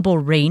possible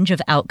range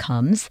of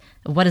outcomes?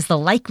 What is the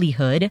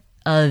likelihood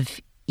of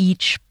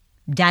each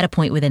data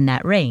point within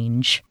that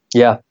range?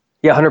 Yeah,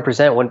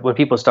 100%. When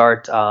people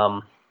start,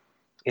 I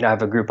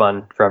have a group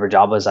on Forever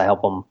Jobless. I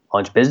help them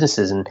launch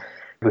businesses, and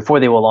before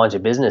they will launch a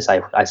business,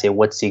 I say,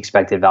 what's the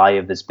expected value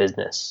of this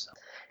business?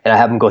 And I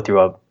have them go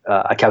through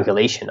a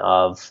calculation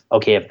of,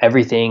 okay, if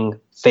everything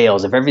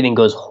fails, if everything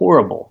goes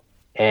horrible,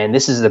 and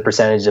this is the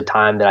percentage of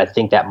time that I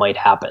think that might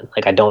happen.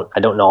 Like I don't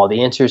know all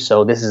the answers,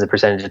 so this is the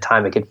percentage of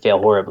time it could fail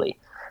horribly.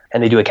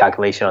 And they do a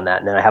calculation on that.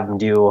 And then I have them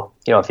do,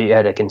 if you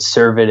had a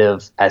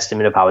conservative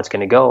estimate of how it's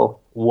going to go,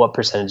 what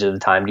percentage of the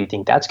time do you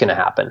think that's going to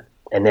happen?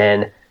 And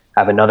then I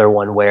have another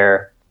one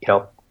where,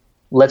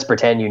 let's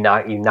pretend you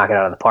knock it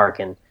out of the park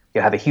and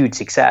you have a huge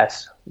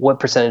success. What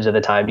percentage of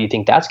the time do you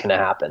think that's going to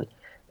happen?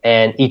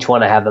 And each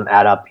one I have them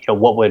add up,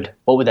 what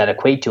would that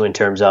equate to in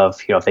terms of,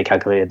 if they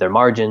calculated their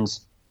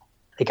margins,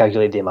 they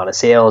calculate the amount of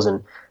sales,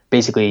 and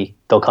basically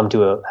they'll come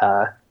to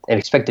an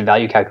expected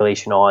value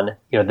calculation on,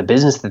 the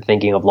business they're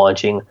thinking of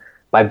launching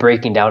by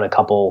breaking down a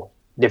couple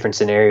different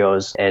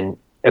scenarios and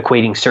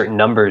equating certain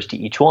numbers to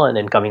each one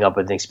and coming up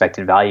with an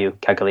expected value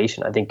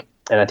calculation. I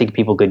think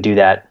people could do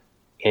that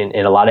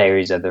in a lot of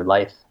areas of their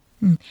life.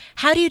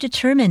 How do you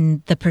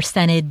determine the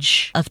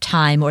percentage of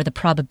time or the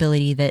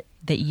probability that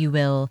you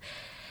will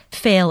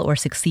fail or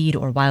succeed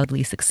or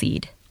wildly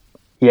succeed?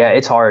 Yeah,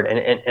 it's hard.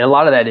 And a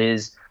lot of that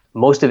is,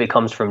 most of it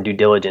comes from due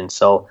diligence.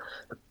 So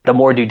the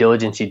more due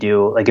diligence you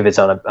do, like if it's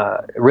on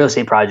a real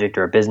estate project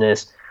or a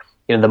business,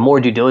 the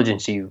more due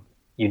diligence you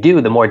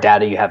do, the more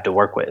data you have to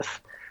work with.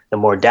 The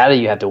more data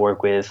you have to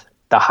work with,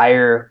 the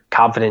higher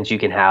confidence you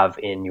can have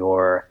in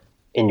your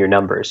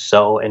numbers.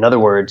 So in other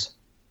words,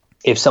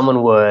 if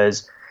someone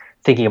was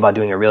thinking about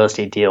doing a real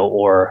estate deal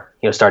or,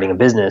 starting a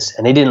business,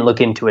 and they didn't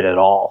look into it at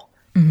all.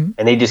 Mm-hmm.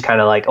 And they just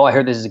kind of like, oh, I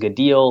heard this is a good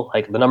deal.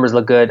 Like the numbers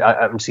look good.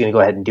 I'm just going to go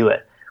ahead and do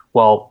it.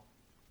 Well,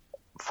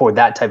 for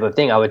that type of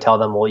thing, I would tell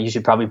them, well, you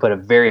should probably put a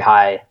very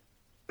high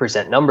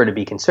percent number to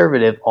be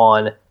conservative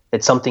on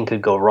that something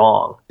could go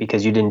wrong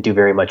because you didn't do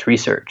very much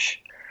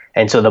research.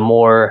 And so the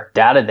more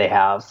data they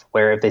have,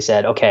 where if they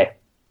said, okay,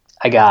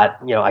 I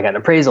got an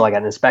appraisal, I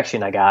got an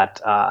inspection, I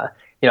got,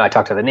 I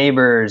talked to the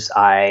neighbors,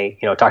 I,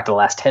 talked to the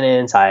last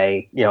tenants,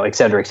 et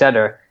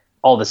cetera,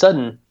 all of a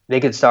sudden they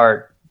could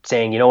start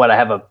saying, you know what, I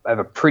have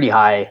a pretty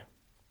high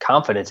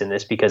confidence in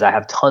this because I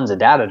have tons of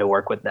data to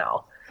work with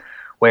now,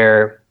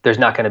 where there's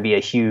not going to be a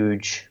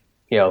huge,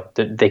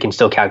 they can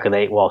still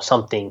calculate, well,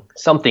 something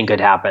could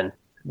happen,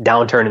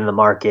 downturn in the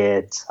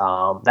market,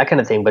 that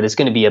kind of thing, but it's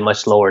going to be a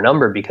much lower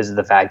number because of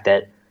the fact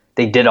that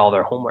they did all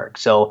their homework.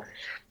 So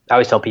I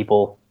always tell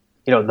people,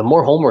 the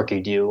more homework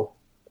you do,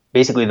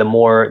 basically the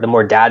more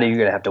data you're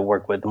going to have to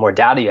work with, the more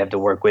data you have to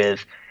work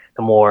with,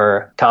 the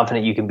more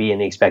confident you can be in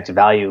the expected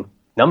value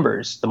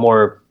numbers. The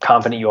more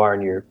confident you are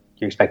in your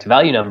expected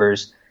value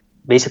numbers,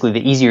 basically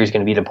the easier it's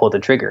going to be to pull the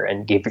trigger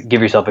and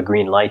give yourself a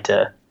green light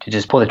to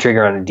just pull the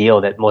trigger on a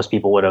deal that most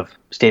people would have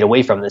stayed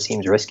away from that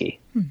seems risky.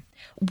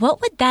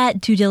 What would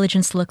that due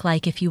diligence look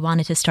like if you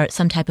wanted to start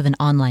some type of an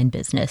online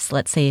business?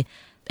 Let's say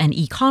an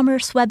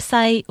e-commerce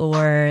website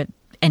or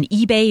an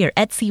eBay or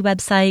Etsy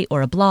website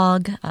or a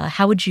blog.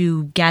 How would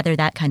you gather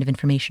that kind of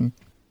information?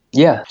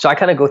 Yeah. So I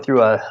kind of go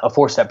through a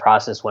 4-step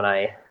process when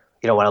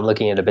I'm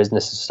looking at a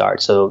business to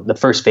start. So the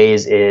first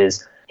phase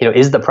is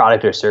the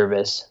product or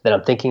service that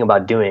I'm thinking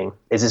about doing,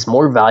 is this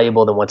more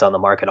valuable than what's on the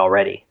market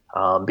already?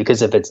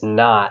 Because if it's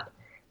not,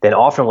 then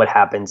often what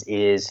happens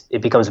is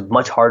it becomes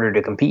much harder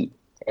to compete.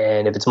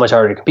 And if it's much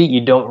harder to compete, you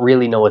don't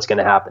really know what's going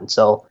to happen.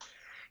 So,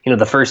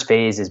 the first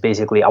phase is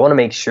basically I want to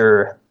make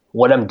sure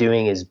what I'm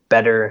doing is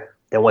better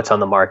than what's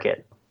on the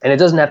market. And it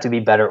doesn't have to be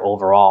better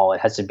overall.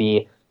 It has to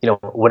be,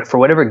 for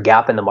whatever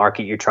gap in the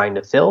market you're trying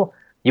to fill,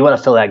 you want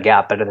to fill that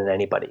gap better than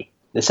anybody.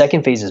 The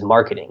second phase is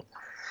marketing.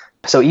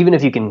 So even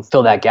if you can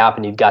fill that gap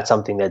and you've got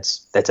something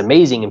that's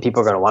amazing and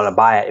people are going to want to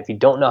buy it, if you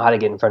don't know how to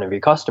get in front of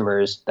your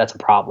customers, that's a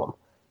problem.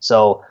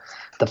 So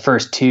the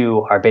first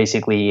two are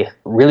basically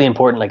really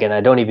important. Again,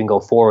 I don't even go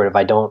forward if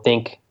I don't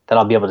think that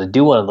I'll be able to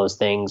do one of those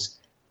things.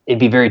 It'd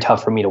be very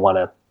tough for me to want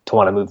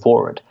to move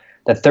forward.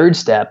 The third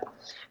step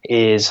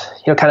is,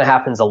 kind of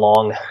happens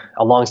along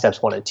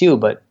steps 1 and 2,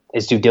 but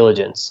it's due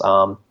diligence.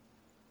 And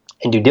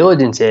due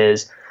diligence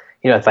is,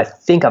 if I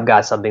think I've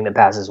got something that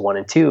passes 1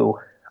 and 2,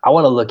 I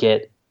want to look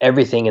at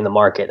everything in the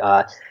market.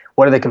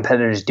 What are the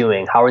competitors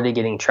doing? How are they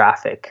getting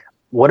traffic?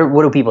 What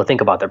do people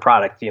think about their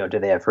product? Do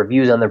they have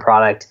reviews on their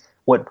product?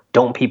 What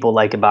don't people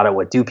like about it?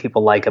 What do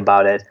people like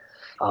about it?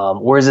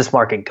 Where is this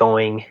market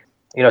going?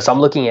 So I'm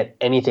looking at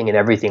anything and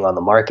everything on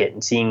the market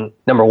and seeing,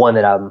 number one,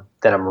 that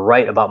I'm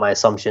right about my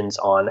assumptions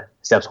on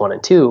steps 1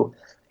 and 2,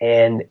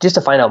 and just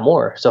to find out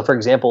more. So for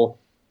example,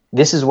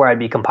 this is where I'd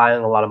be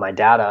compiling a lot of my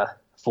data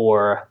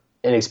for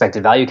an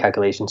expected value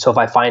calculation. So if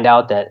I find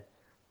out that,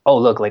 oh,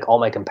 look, like all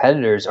my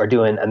competitors are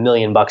doing $1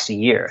 million a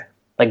year,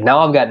 like now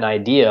I've got an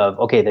idea of,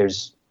 okay,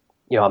 there's,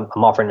 I'm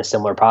offering a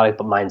similar product,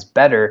 but mine's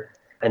better.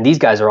 And these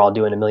guys are all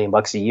doing $1 million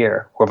a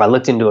year. Or if I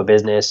looked into a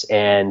business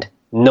and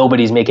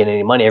nobody's making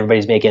any money,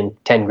 everybody's making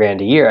 10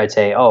 grand a year, I'd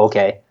say, oh,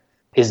 okay,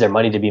 is there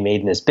money to be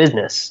made in this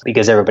business?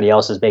 Because everybody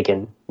else is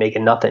making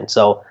nothing.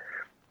 So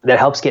that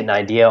helps get an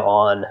idea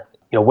on,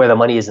 where the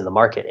money is in the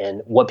market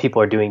and what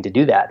people are doing to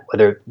do that,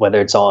 whether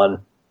it's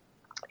on,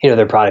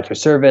 their product or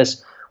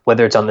service,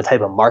 whether it's on the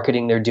type of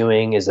marketing they're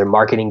doing, is there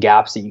marketing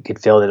gaps that you could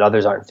fill that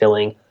others aren't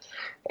filling?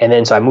 And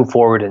then so I move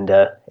forward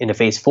into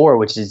phase 4,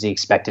 which is the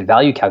expected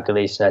value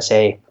calculation. I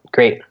say,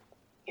 great,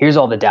 here's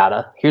all the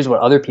data. Here's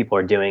what other people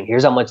are doing.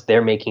 Here's how much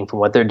they're making from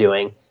what they're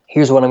doing.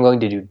 Here's what I'm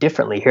going to do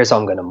differently. Here's how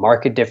I'm going to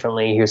market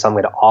differently. Here's how I'm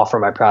going to offer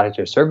my product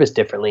or service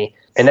differently.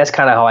 And that's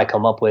kind of how I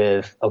come up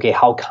with, okay,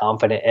 how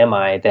confident am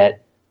I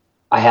that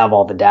I have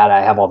all the data,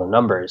 I have all the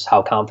numbers?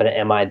 How confident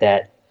am I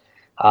that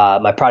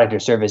my product or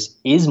service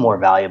is more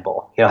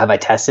valuable? Have I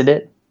tested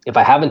it? If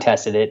I haven't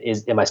tested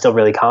it, am I still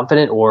really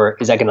confident, or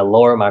is that going to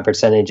lower my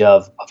percentage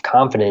of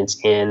confidence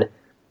in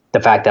the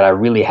fact that I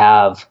really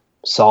have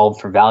solved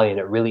for value and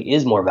it really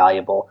is more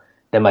valuable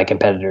than my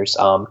competitors?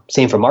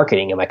 Same for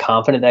marketing. Am I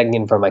confident that I can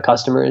get in front of my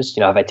customers?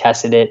 Have I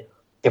tested it?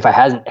 If I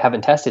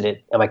haven't tested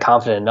it, am I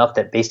confident enough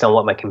that based on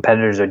what my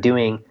competitors are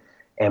doing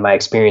and my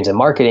experience in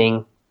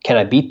marketing, can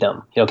I beat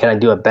them? Can I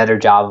do a better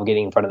job of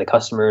getting in front of the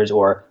customers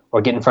or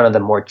get in front of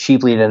them more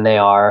cheaply than they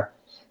are?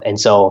 And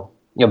so,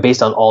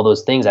 based on all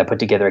those things, I put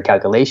together a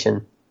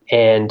calculation,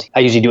 and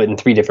I usually do it in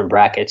 3 different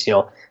brackets.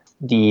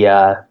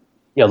 The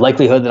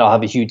likelihood that I'll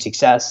have a huge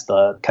success,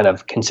 the kind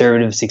of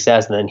conservative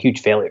success, and then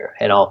huge failure.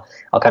 And I'll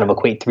kind of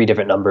equate 3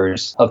 different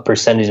numbers of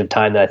percentage of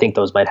time that I think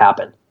those might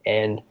happen,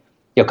 and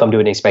come to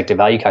an expected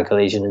value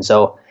calculation. And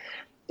so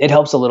it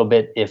helps a little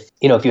bit if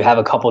you have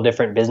a couple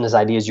different business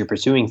ideas you're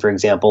pursuing, for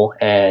example,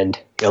 and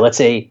let's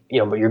say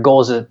your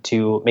goal is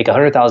to make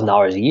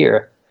 $100,000 a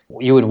year.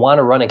 you would want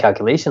to run a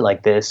calculation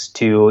like this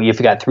to, if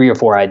you got 3 or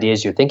 4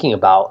 ideas you're thinking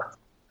about,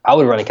 I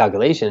would run a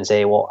calculation and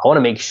say, well, I want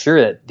to make sure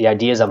that the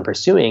ideas I'm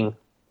pursuing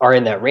are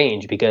in that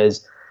range,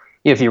 because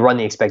if you run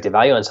the expected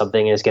value on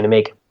something and it's going to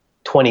make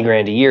 20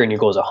 grand a year and your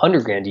goal is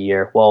 100 grand a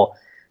year, well,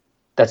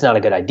 that's not a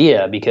good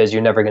idea because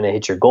you're never going to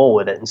hit your goal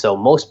with it. And so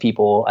most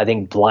people, I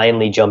think,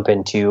 blindly jump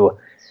into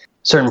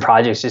certain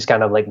projects just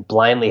kind of like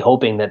blindly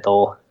hoping that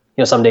they'll,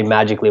 someday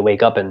magically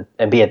wake up and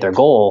be at their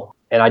goal.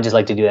 And I just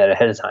like to do that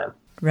ahead of time.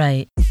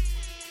 Right.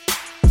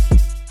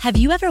 Have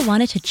you ever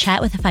wanted to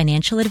chat with a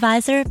financial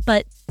advisor,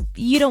 but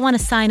you don't want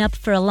to sign up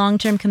for a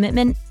long-term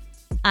commitment?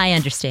 I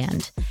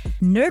understand.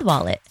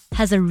 NerdWallet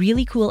has a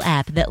really cool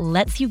app that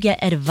lets you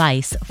get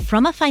advice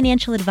from a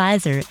financial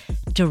advisor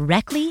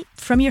directly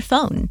from your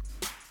phone.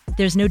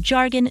 There's no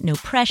jargon, no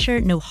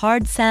pressure, no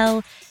hard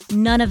sell,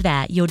 none of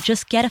that. You'll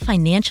just get a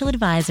financial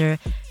advisor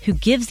who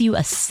gives you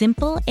a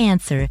simple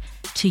answer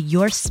to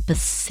your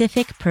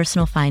specific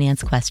personal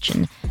finance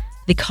question.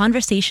 The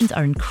conversations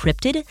are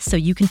encrypted so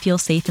you can feel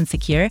safe and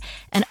secure,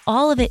 and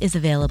all of it is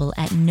available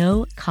at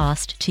no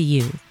cost to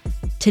you.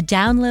 To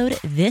download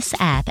this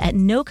app at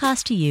no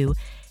cost to you,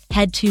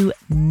 head to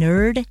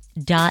nerd.me/Paula.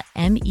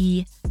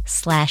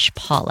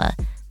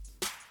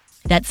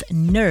 That's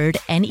nerd,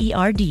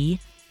 nerd.me/Paula,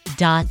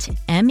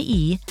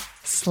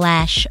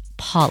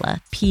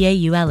 Paula.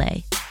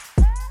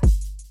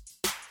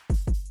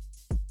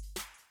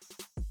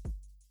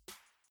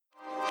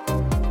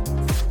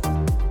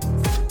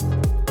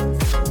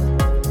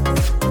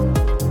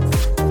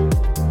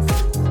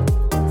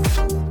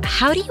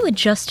 How do you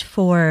adjust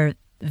for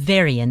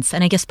variance?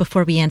 And I guess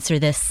before we answer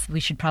this, we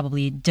should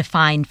probably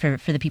define for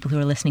the people who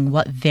are listening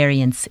what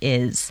variance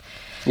is.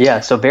 Yeah,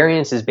 so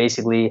variance is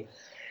basically,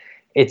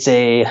 and this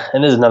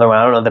is another one,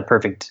 I don't know the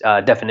perfect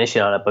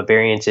definition on it, but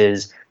variance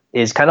is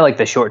kind of like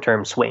the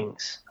short-term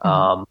swings.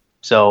 Mm-hmm.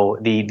 So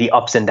the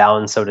ups and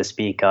downs, so to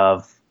speak,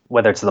 of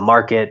whether it's the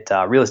market,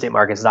 real estate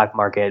market, stock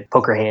market,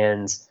 poker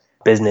hands,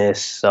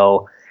 business.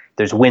 So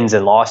there's wins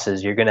and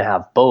losses. You're going to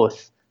have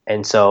both.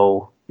 And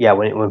so, yeah,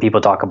 when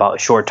people talk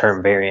about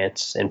short-term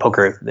variance in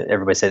poker,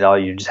 everybody said, oh,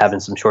 you're just having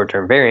some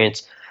short-term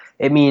variance.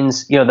 It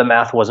means, the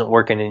math wasn't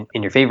working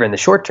in your favor in the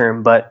short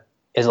term, but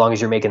as long as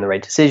you're making the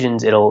right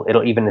decisions,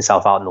 it'll even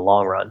itself out in the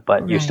long run.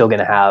 But You're still going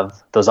to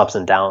have those ups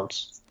and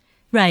downs.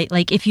 Right.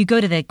 Like if you go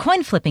to the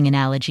coin flipping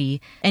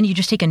analogy and you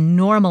just take a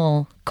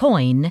normal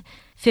coin,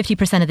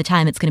 50% of the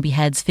time it's going to be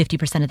heads,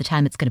 50% of the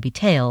time it's going to be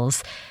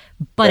tails.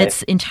 But right.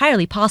 It's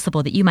entirely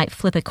possible that you might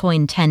flip a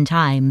coin 10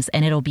 times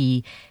and it'll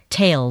be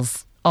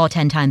tails all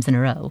 10 times in a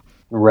row.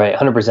 Right,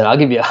 100%. I'll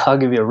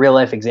give you a real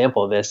life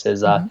example of this.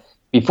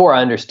 Before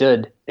I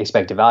understood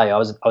expected value, I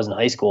was in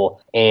high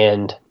school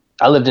and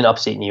I lived in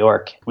upstate New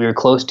York. We were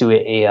close to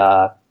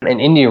an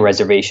Indian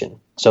reservation,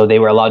 so they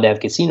were allowed to have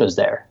casinos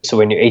there. So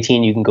when you're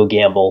 18, you can go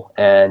gamble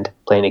and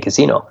play in a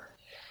casino.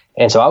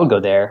 And so I would go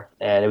there,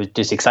 and it was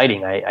just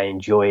exciting. I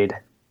enjoyed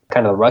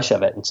kind of the rush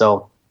of it. And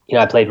so,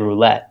 I played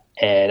roulette,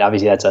 and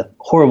obviously that's a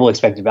horrible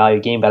expected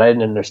value game, but I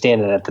didn't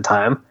understand it at the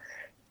time.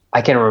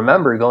 I can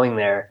remember going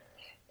there,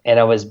 and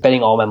I was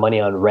betting all my money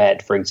on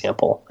red, for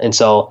example. And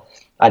so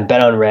I'd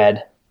bet on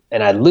red,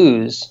 and I'd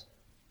lose.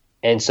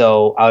 And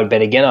so I would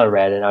bet again on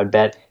red, and I would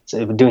bet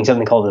doing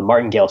something called the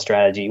martingale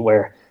strategy,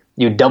 where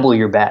you double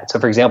your bet. So,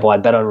 for example,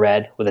 I'd bet on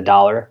red with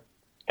 $1,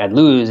 I'd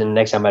lose, and the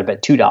next time I'd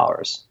bet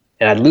 $2.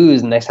 And I'd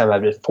lose, and the next time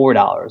I'd bet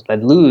 $4.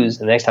 I'd lose,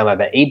 and the next time I'd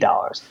bet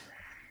 $8.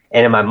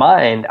 And in my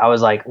mind, I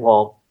was like,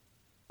 well,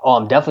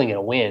 I'm definitely going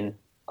to win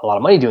a lot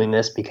of money doing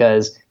this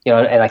because,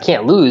 and I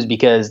can't lose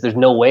because there's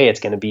no way it's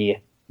going to be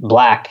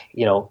black,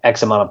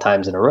 X amount of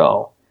times in a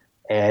row.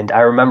 And I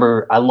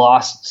remember I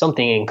lost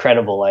something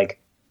incredible, like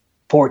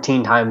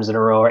 14 times in a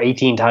row or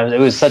 18 times. It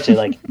was such a,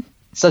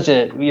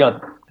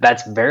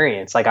 that's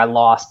variance. Like I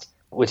lost,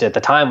 which at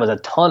the time was a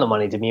ton of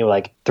money to me,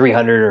 like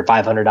 $300 or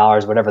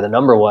 $500, whatever the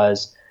number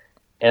was.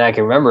 And I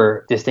can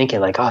remember just thinking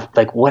like,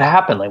 what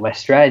happened? Like my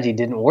strategy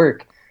didn't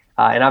work.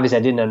 And obviously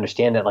I didn't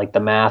understand that, like the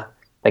math,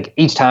 like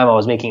each time I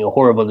was making a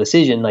horrible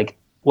decision, like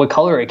what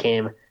color it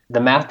came, the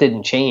math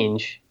didn't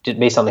change just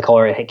based on the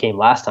color it came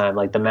last time.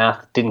 Like the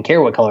math didn't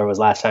care what color it was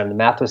last time. The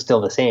math was still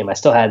the same. I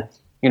still had,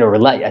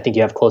 roulette. I think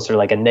you have closer to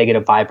like a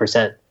negative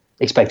 5%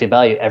 expected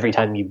value every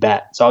time you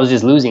bet. So I was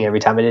just losing every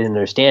time. I didn't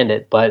understand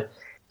it. But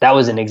that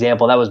was an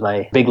example. That was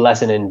my big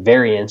lesson in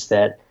variance,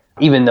 that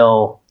even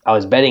though I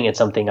was betting at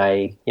something,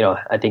 I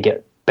think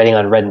betting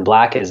on red and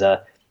black is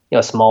a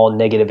small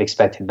negative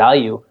expected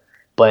value,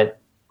 but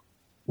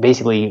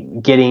basically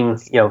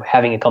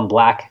having it come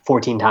black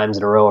 14 times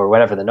in a row or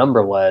whatever the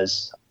number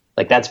was,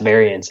 like that's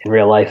variance in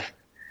real life.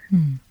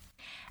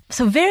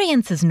 So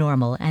variance is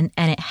normal and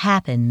it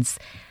happens,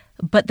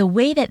 but the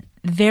way that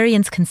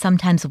variance can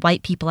sometimes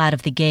wipe people out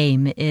of the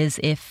game is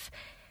if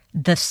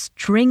the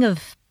string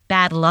of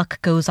bad luck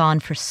goes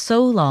on for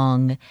so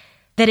long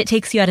that it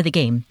takes you out of the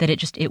game, that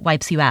it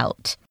wipes you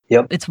out.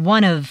 Yep. It's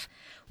one of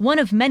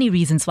many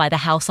reasons why the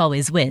house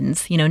always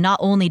wins. Not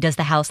only does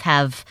the house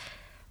have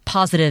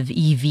positive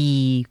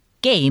EV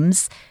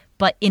games,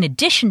 But in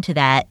addition to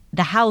that,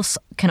 the house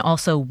can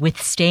also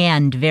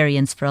withstand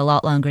variance for a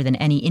lot longer than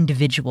any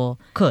individual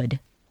could.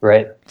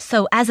 Right.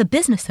 So as a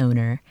business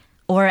owner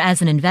or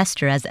as an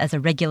investor, as a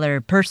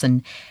regular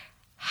person,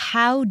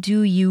 how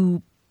do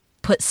you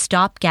put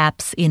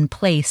stopgaps in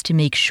place to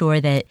make sure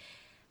that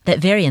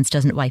variance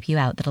doesn't wipe you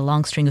out, that a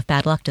long string of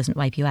bad luck doesn't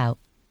wipe you out?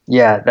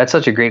 Yeah, that's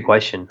such a great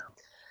question.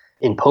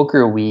 In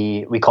poker,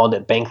 we called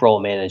it bankroll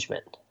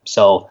management.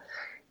 So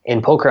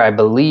in poker, I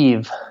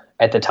believe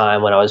at the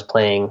time when I was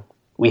playing,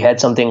 we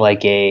had something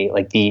like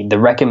the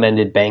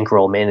recommended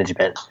bankroll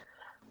management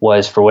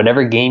was for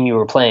whatever game you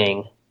were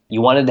playing,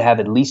 you wanted to have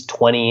at least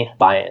 20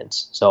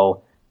 buy-ins.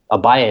 So a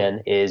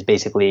buy-in is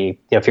basically,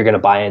 if you're going to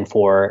buy in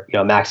for,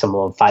 a maximum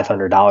of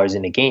 $500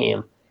 in a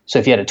game. So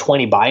if you had a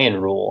 20 buy-in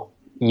rule,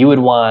 you would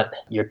want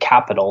your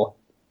capital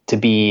to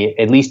be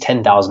at least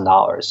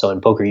 $10,000. So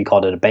in poker, you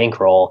called it a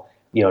bankroll.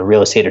 In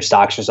real estate or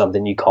stocks or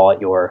something, you call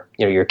it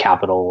your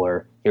capital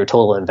or your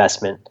total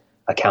investment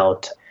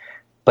account.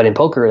 But in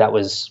poker, that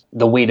was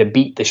the way to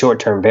beat the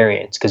short-term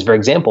variance. Because, for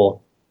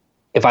example,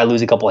 if I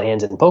lose a couple of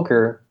hands in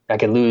poker, I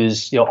could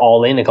lose,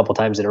 all in a couple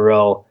times in a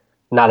row,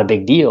 not a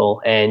big deal,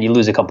 and you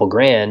lose a couple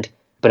grand.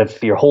 But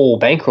if your whole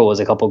bankroll is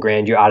a couple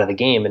grand, you're out of the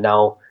game, and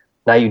now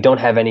you don't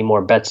have any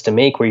more bets to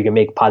make where you can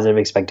make positive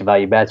expected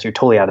value bets. You're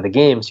totally out of the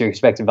game, so your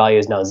expected value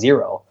is now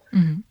zero.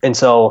 Mm-hmm. And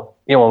so,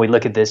 when we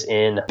look at this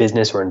in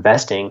business or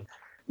investing,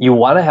 you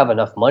want to have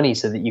enough money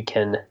so that you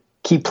can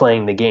keep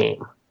playing the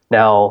game.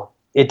 Now,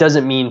 it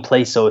doesn't mean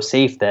play so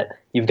safe that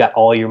you've got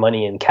all your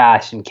money in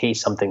cash in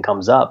case something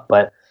comes up.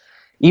 But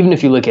even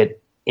if you look at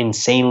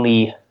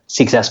insanely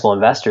successful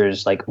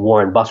investors like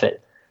Warren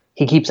Buffett,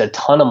 he keeps a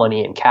ton of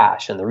money in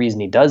cash. And the reason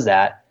he does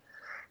that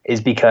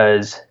is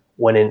because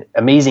when an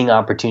amazing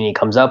opportunity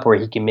comes up where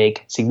he can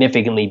make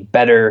significantly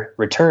better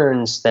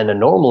returns than a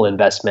normal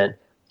investment,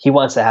 he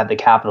wants to have the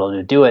capital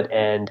to do it.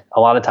 And a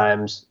lot of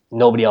times,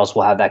 nobody else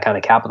will have that kind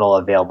of capital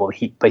available,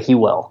 but he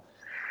will.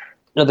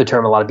 Another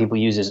term a lot of people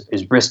use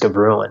is risk of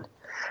ruin.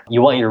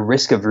 You want your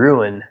risk of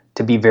ruin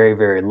to be very,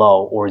 very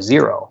low or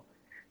zero.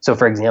 So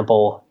for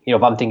example,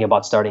 if I'm thinking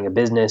about starting a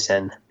business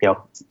and,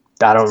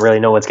 I don't really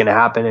know what's going to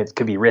happen, it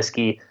could be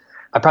risky,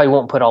 I probably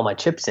won't put all my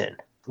chips in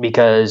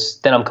because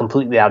then I'm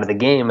completely out of the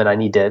game and I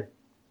need to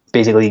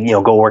basically,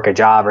 go work a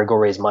job or go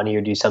raise money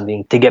or do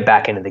something to get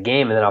back into the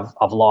game. And then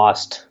I've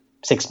lost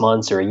 6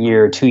 months or a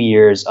year, 2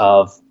 years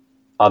of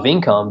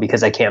income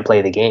because I can't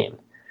play the game.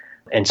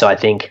 And so I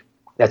think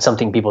that's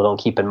something people don't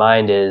keep in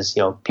mind is,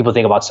 people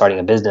think about starting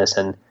a business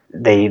and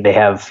they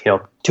have,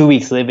 2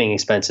 weeks living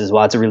expenses.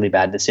 Well, that's a really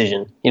bad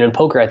decision. In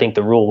poker, I think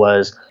the rule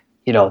was,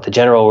 the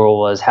general rule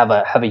was have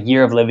a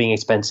year of living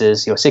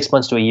expenses, 6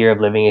 months to a year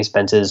of living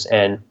expenses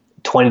and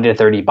 20 to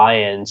 30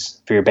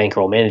 buy-ins for your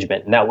bankroll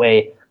management. And that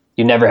way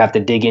you never have to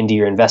dig into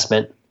your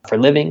investment for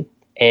living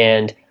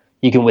and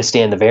you can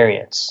withstand the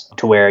variance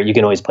to where you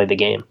can always play the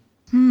game.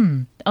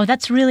 Oh,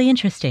 that's really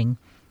interesting.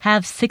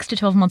 Have 6 to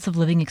 12 months of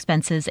living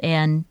expenses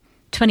and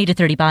 20 to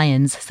 30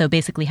 buy-ins. So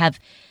basically have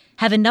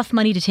enough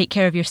money to take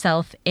care of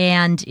yourself.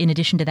 And in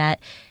addition to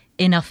that,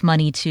 enough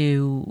money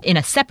to, in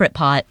a separate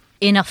pot,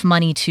 enough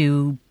money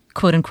to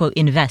quote unquote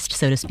invest,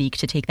 so to speak,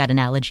 to take that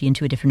analogy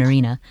into a different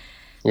arena.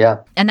 Yeah.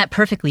 And that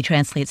perfectly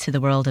translates to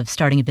the world of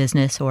starting a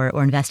business or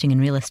investing in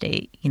real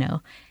estate.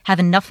 Have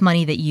enough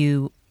money that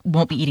you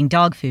won't be eating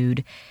dog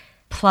food,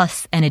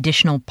 plus an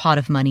additional pot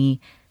of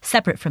money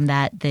separate from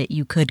that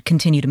you could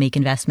continue to make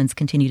investments,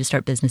 continue to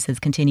start businesses,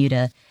 continue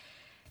to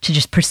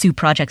just pursue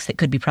projects that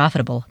could be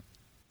profitable.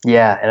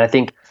 Yeah, and I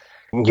think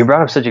you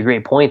brought up such a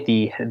great point,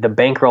 the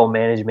bankroll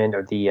management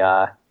or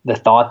the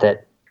thought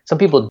that some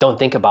people don't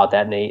think about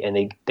that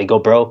and they go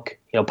broke.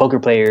 Poker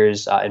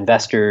players,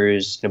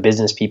 investors,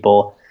 business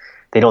people,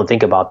 they don't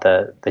think about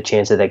the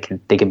chance that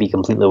they could be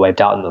completely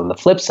wiped out. And on the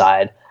flip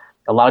side,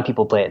 a lot of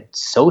people play it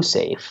so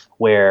safe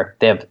where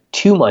they have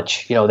too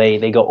much,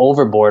 they go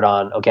overboard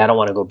on, okay, I don't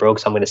want to go broke,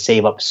 so I'm going to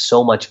save up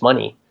so much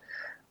money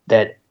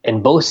that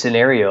in both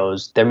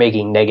scenarios, they're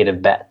making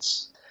negative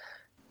bets.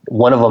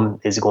 One of them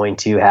is going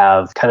to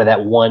have kind of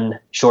that one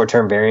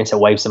short-term variance that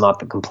wipes them out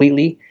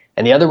completely.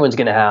 And the other one's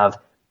going to have,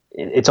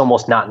 it's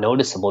almost not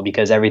noticeable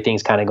because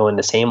everything's kind of going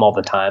the same all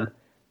the time,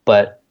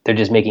 but they're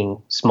just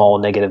making small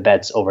negative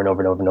bets over and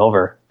over and over and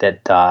over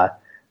that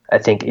I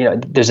think,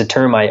 there's a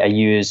term I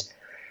use,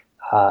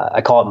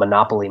 I call it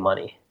monopoly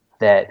money,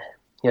 that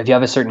if you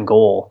have a certain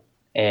goal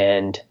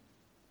and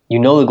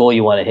the goal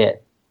you want to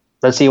hit,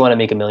 let's say you want to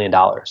make $1 million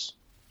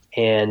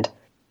and,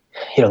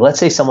 let's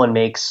say someone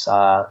makes,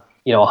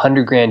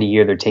 $100,000 a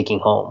year they're taking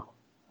home.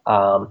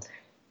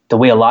 The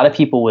way a lot of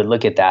people would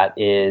look at that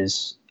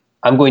is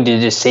I'm going to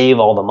just save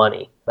all the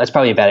money. That's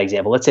probably a bad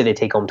example. Let's say they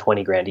take home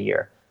 $20,000 a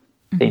year.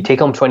 Mm-hmm. They take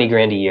home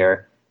 $20,000 a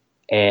year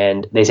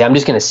and they say, I'm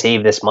just going to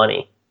save this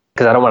money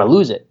because I don't want to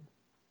lose it.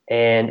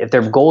 And if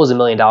their goal is $1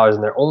 million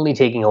and they're only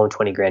taking home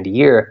 $20,000 a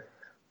year,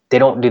 they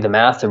don't do the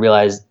math to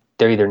realize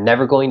they're either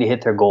never going to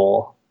hit their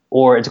goal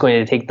or it's going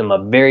to take them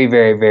a very,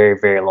 very, very,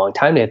 very long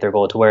time to hit their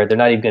goal to where they're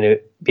not even going to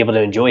be able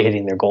to enjoy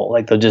hitting their goal.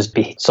 Like they'll just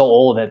be so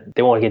old that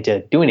they won't get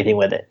to do anything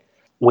with it.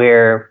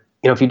 Where,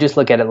 if you just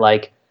look at it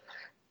like,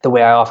 the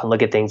way I often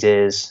look at things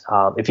is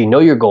if you know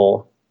your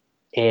goal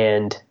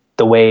and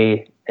the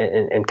way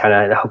and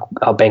kind of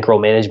how bankroll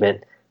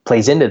management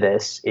plays into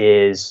this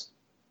is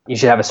you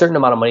should have a certain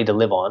amount of money to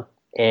live on.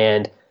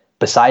 And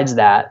besides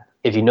that,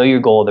 if you know your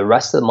goal, the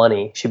rest of the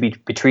money should be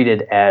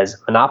treated as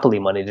monopoly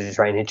money to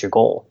try and hit your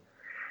goal.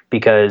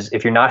 Because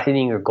if you're not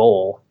hitting your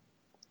goal,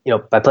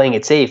 by playing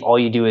it safe, all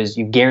you do is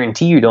you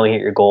guarantee you don't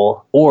hit your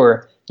goal,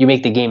 or you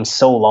make the game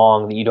so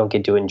long that you don't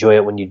get to enjoy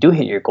it when you do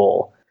hit your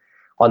goal.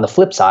 On the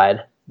flip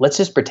side, let's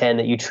just pretend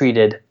that you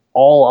treated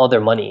all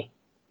other money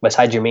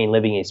besides your main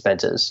living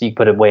expenses. So you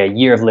put away a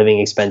year of living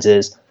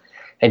expenses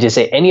and just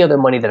say, any other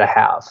money that I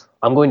have,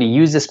 I'm going to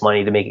use this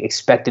money to make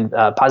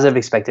positive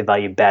expected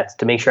value bets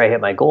to make sure I hit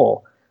my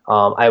goal.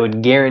 I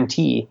would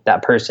guarantee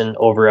that person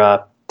over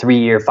a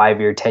 3-year,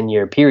 5-year,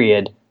 10-year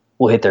period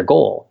will hit their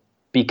goal,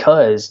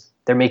 because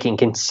they're making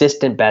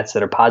consistent bets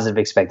that are positive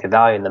expected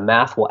value, and the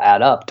math will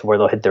add up to where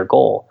they'll hit their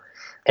goal.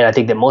 And I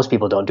think that most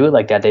people don't do it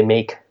like that. They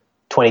make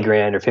 20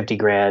 grand or 50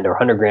 grand or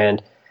 100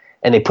 grand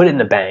and they put it in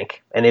the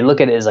bank and they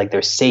look at it as like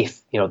they're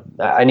safe.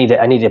 I need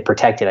to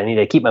protect it. I need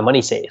to keep my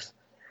money safe.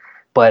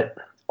 But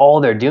all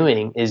they're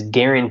doing is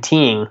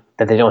guaranteeing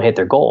that they don't hit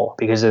their goal,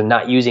 because they're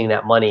not using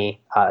that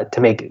money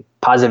to make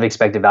positive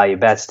expected value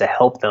bets to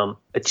help them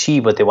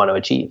achieve what they want to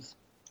achieve.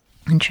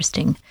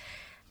 Interesting.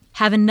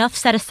 Have enough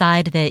set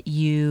aside that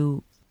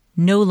you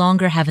no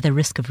longer have the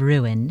risk of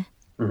ruin.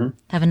 Mm-hmm.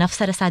 Have enough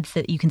set aside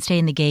so that you can stay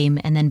in the game.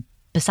 And then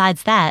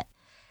besides that,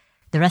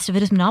 the rest of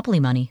it is monopoly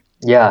money.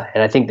 Yeah.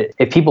 And I think that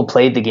if people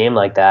played the game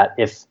like that,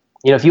 if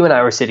you and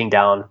I were sitting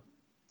down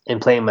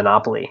and playing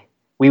Monopoly,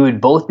 we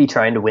would both be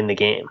trying to win the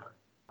game.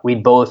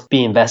 We'd both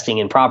be investing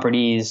in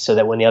properties so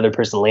that when the other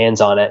person lands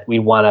on it, we'd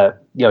want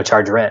to,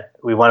 charge rent.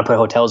 We want to put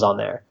hotels on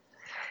there.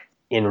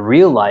 In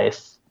real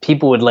life,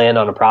 people would land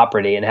on a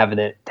property and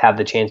have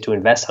the chance to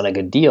invest on a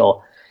good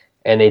deal.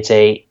 And they'd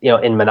say,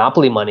 in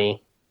Monopoly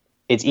money,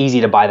 it's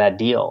easy to buy that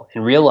deal.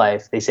 In real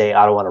life, they say,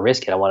 I don't want to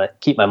risk it. I want to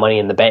keep my money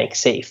in the bank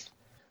safe.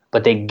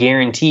 But they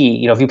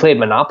guarantee, if you played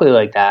Monopoly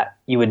like that,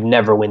 you would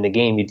never win the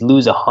game. You'd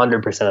lose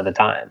 100% of the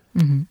time.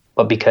 Mm-hmm.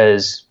 But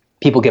because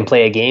people can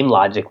play a game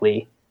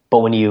logically, but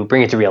when you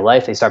bring it to real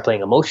life, they start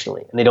playing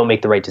emotionally and they don't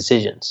make the right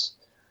decisions.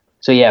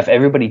 So yeah, if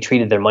everybody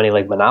treated their money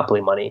like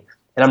Monopoly money,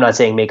 and I'm not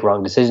saying make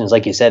wrong decisions.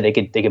 Like you said, they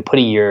could put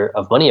a year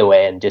of money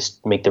away and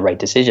just make the right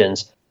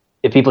decisions.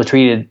 If people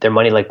treated their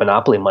money like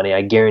Monopoly money,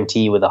 I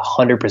guarantee with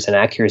 100%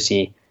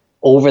 accuracy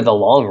over the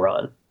long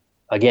run,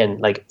 again,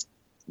 like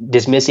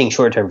dismissing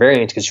short-term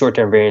variance, because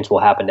short-term variance will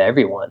happen to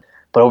everyone.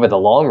 But over the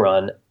long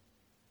run,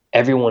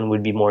 everyone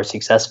would be more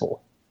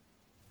successful.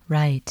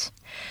 Right.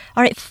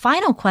 All right.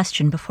 Final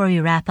question before we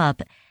wrap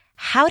up.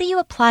 How do you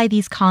apply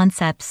these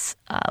concepts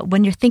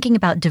when you're thinking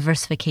about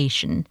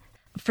diversification?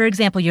 For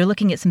example, you're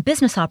looking at some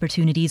business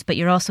opportunities, but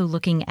you're also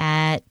looking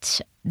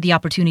at the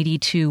opportunity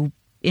to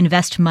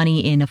invest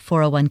money in a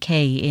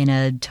 401k, in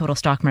a total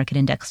stock market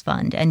index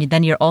fund. And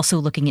then you're also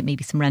looking at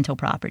maybe some rental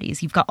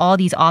properties. You've got all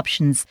these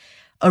options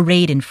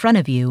arrayed in front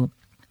of you.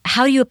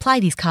 How do you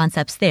apply these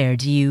concepts there?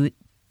 Do you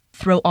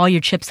throw all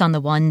your chips on the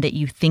one that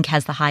you think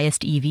has the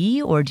highest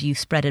EV, or do you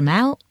spread them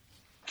out?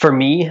 For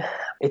me,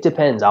 it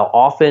depends. I'll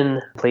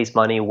often place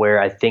money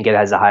where I think it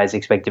has the highest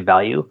expected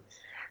value,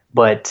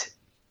 but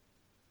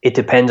it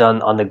depends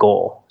on the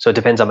goal. So it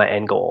depends on my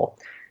end goal.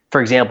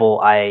 For example,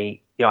 I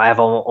have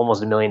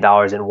almost $1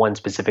 million in one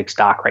specific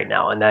stock right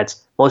now. And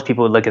most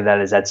people would look at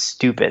that as that's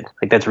stupid.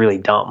 Like that's really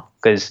dumb,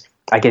 because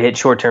I could hit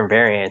short-term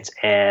variance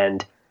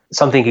and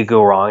something could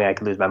go wrong and I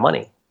could lose my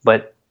money.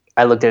 But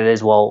I looked at it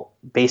as, well,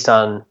 based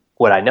on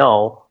what I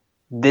know,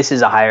 this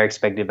is a higher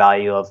expected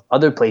value of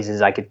other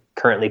places I could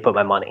currently put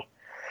my money.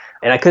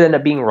 And I could end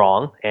up being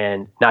wrong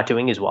and not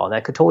doing as well. And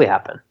that could totally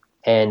happen.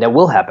 And that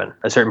will happen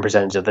a certain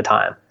percentage of the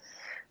time.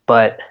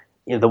 But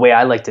the way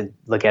I like to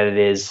look at it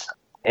is,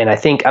 and I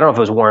don't know if it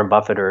was Warren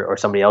Buffett or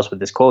somebody else with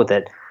this quote,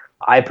 that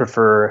I'd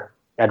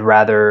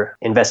rather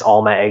invest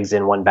all my eggs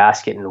in one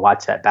basket and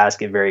watch that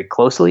basket very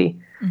closely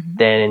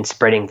than in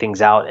spreading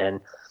things out. And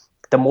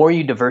the more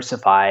you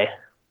diversify,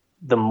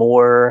 the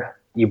more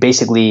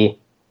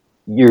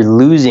you're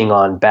losing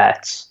on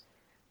bets,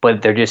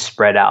 but they're just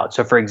spread out.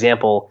 So for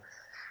example,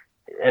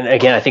 and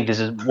again, I think this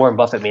is Warren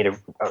Buffett made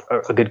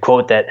a good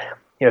quote that,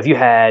 if you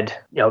had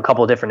a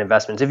couple of different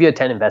investments, if you had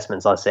 10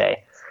 investments, let's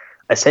say,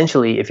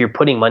 essentially, if you're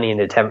putting money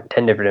into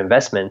 10 different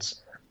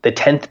investments, the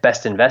 10th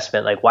best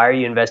investment, like why are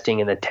you investing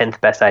in the 10th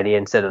best idea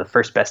instead of the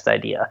first best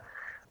idea?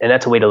 And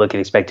that's a way to look at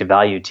expected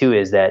value too,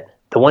 is that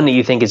the one that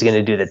you think is going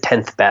to do the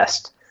 10th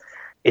best,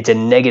 it's a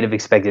negative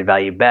expected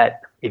value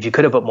bet if you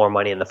could have put more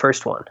money in the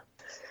first one.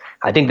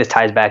 I think this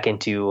ties back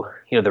into,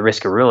 the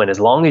risk of ruin. As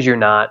long as you're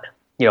not,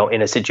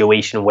 in a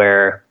situation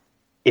where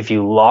if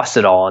you lost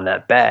it all on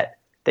that bet,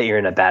 that you're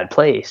in a bad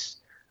place,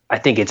 I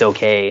think it's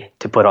okay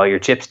to put all your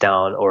chips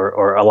down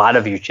or a lot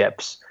of your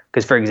chips.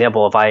 Because for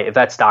example, if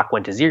that stock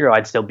went to zero,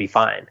 I'd still be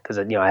fine because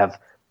I have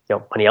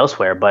money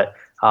elsewhere. But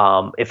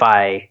if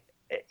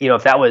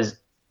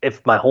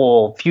my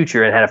whole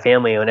future and had a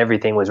family and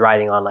everything was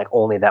riding on like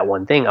only that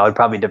one thing, I would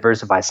probably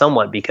diversify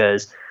somewhat,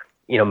 because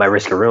my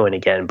risk of ruin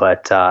again.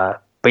 But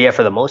yeah,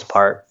 for the most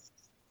part,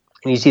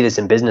 and you see this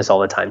in business all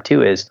the time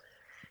too, is,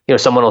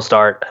 someone will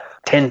start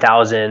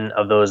 10,000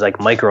 of those like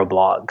micro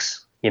blogs,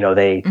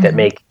 that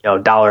make,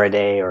 $1 a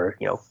day or,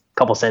 a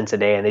couple cents a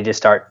day. And they just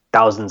start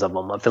thousands of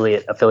them,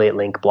 affiliate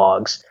link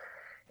blogs.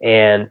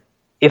 And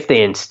if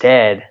they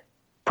instead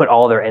put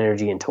all their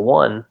energy into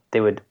one,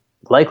 they would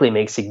likely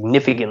make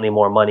significantly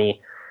more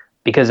money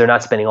because they're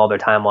not spending all their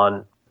time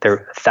on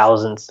their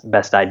 1,000th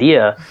best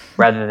idea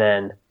rather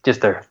than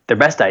just their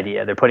best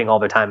idea. They're putting all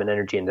their time and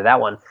energy into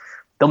that one.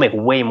 They'll make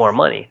way more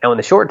money. Now in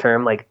the short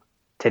term, like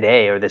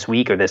today or this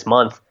week or this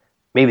month,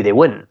 maybe they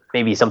wouldn't.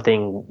 Maybe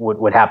something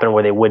would happen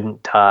where they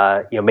wouldn't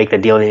make the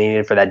deal they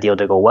needed for that deal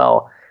to go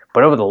well.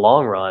 But over the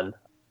long run,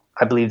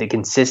 I believe that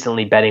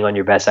consistently betting on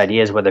your best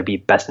ideas, whether it be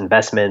best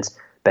investments,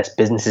 best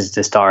businesses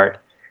to start,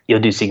 you'll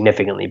do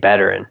significantly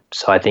better. And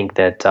so I think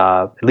that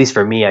at least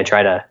for me, I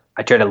try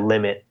to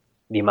limit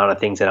the amount of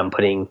things that I'm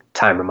putting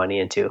time or money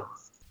into.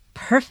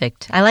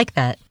 Perfect. I like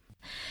that.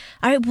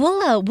 All right,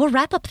 we'll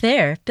wrap up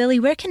there. Billy,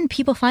 where can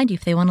people find you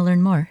if they want to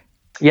learn more?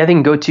 Yeah, they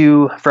can go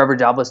to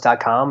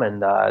foreverjobless.com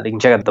and they can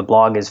check out the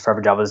blog is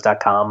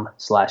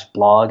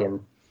foreverjobless.com/blog. And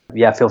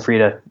yeah, feel free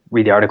to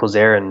read the articles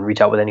there and reach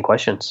out with any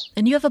questions.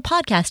 And you have a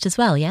podcast as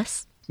well,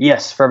 yes?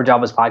 Yes, Forever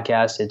Jobless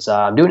podcast. It's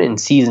I'm doing it in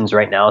seasons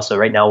right now. So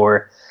right now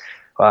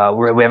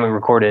we haven't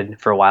recorded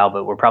for a while,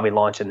 but we're probably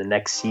launching the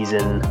next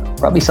season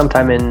probably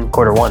sometime in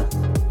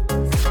Q1.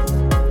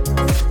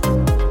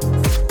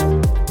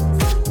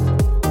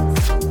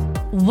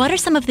 What are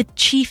some of the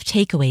chief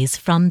takeaways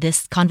from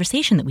this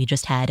conversation that we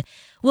just had?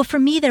 Well, for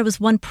me, there was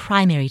one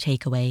primary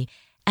takeaway,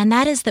 and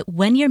that is that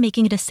when you're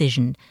making a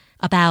decision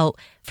about,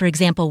 for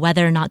example,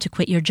 whether or not to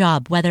quit your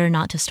job, whether or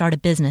not to start a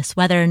business,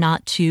 whether or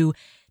not to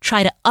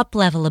try to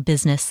up-level a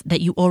business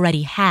that you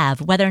already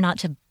have, whether or not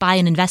to buy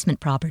an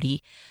investment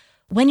property,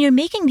 when you're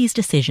making these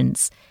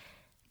decisions,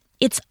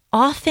 it's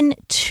often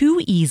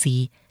too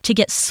easy to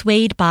get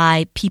swayed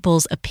by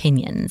people's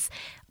opinions.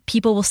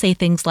 People will say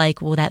things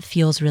like, well, that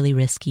feels really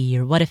risky,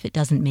 or what if it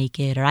doesn't make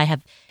it? Or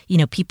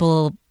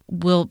people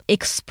will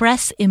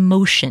express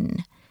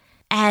emotion.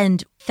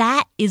 And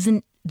that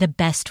isn't the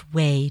best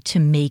way to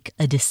make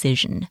a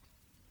decision.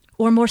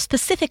 Or more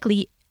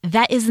specifically,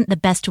 that isn't the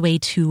best way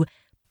to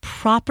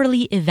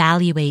properly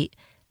evaluate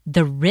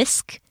the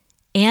risk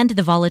and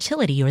the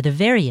volatility or the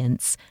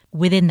variance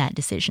within that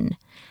decision.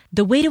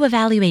 The way to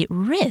evaluate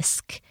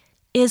risk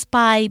is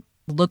by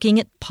looking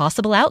at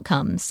possible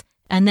outcomes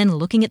and then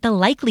looking at the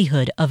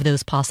likelihood of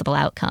those possible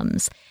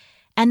outcomes,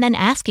 and then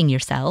asking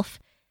yourself,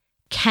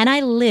 can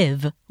I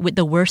live with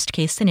the worst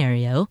case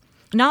scenario?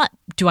 Not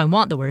do I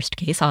want the worst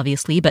case,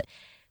 obviously, but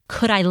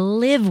could I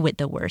live with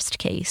the worst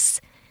case?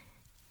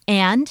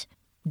 And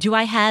do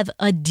I have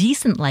a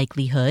decent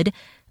likelihood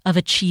of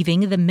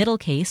achieving the middle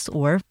case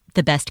or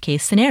the best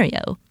case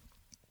scenario?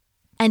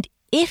 And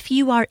if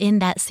you are in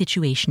that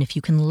situation, if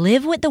you can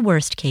live with the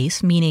worst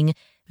case, meaning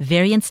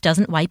variance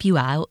doesn't wipe you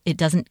out, it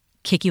doesn't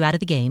kick you out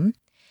of the game,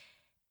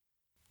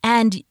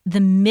 and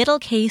the middle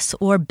case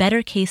or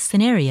better case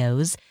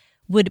scenarios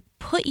would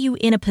put you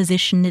in a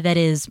position that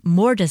is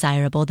more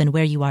desirable than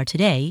where you are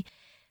today,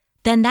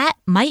 then that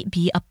might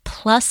be a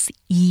plus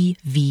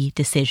EV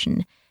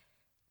decision.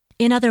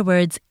 In other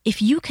words,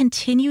 if you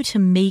continue to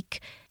make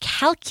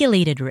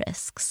calculated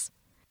risks,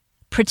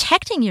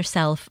 protecting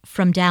yourself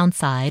from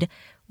downside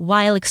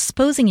while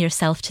exposing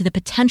yourself to the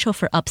potential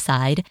for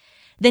upside,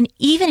 then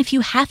even if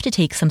you have to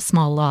take some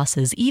small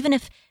losses, even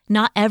if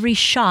not every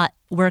shot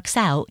works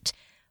out,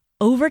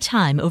 over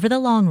time, over the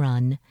long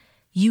run,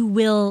 you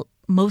will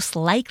most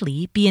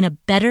likely be in a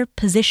better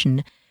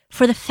position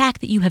for the fact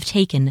that you have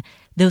taken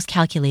those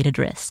calculated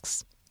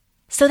risks.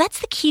 So that's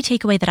the key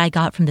takeaway that I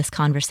got from this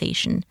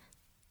conversation.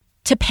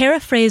 To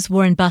paraphrase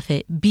Warren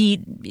Buffett,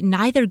 be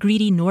neither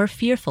greedy nor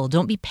fearful.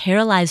 Don't be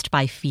paralyzed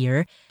by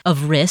fear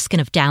of risk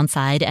and of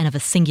downside and of a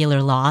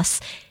singular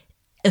loss,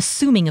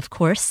 assuming, of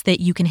course,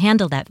 that you can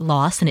handle that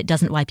loss and it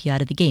doesn't wipe you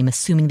out of the game,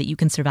 assuming that you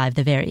can survive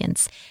the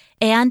variance.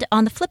 And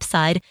on the flip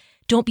side,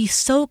 don't be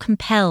so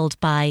compelled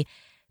by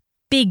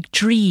big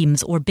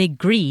dreams or big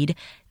greed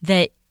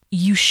that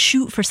you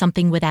shoot for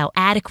something without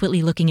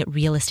adequately looking at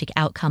realistic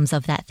outcomes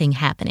of that thing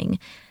happening.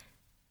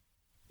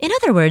 In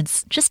other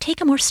words, just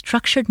take a more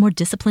structured, more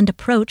disciplined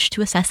approach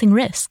to assessing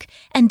risk.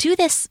 And do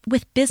this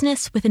with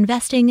business, with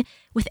investing,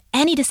 with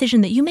any decision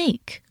that you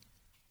make.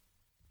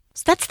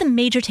 So that's the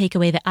major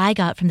takeaway that I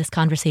got from this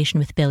conversation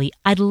with Billy.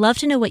 I'd love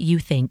to know what you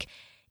think.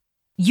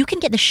 You can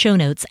get the show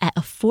notes at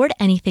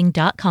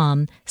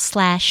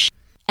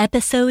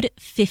affordanything.com/episode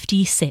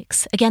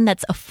 56. Again,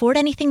 that's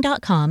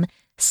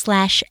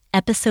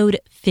affordanything.com/episode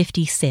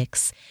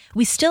 56.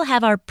 We still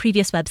have our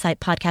previous website,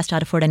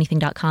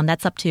 podcast.affordanything.com.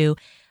 That's up too.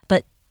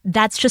 But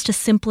that's just a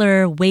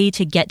simpler way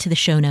to get to the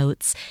show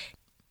notes.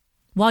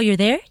 While you're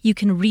there, you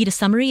can read a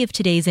summary of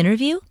today's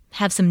interview,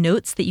 have some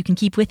notes that you can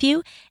keep with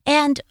you,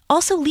 and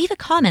also leave a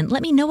comment.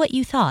 Let me know what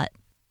you thought.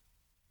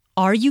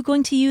 Are you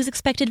going to use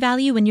expected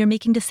value when you're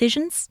making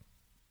decisions?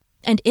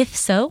 And if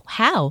so,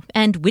 how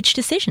and which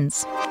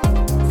decisions?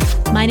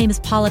 My name is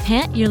Paula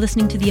Pant. You're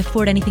listening to the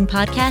Afford Anything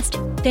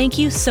podcast. Thank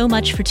you so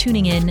much for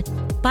tuning in.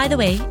 By the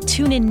way,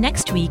 tune in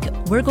next week.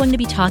 We're going to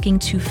be talking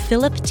to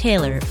Philip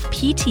Taylor,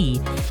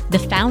 PT,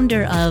 the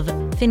founder of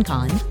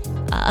FinCon,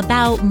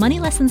 about money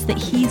lessons that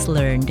he's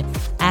learned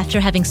after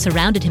having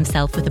surrounded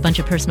himself with a bunch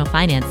of personal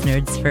finance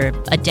nerds for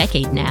a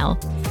decade now.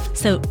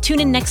 So tune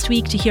in next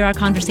week to hear our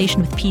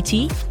conversation with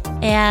PT,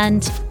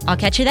 and I'll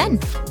catch you then.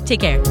 Take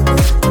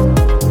care.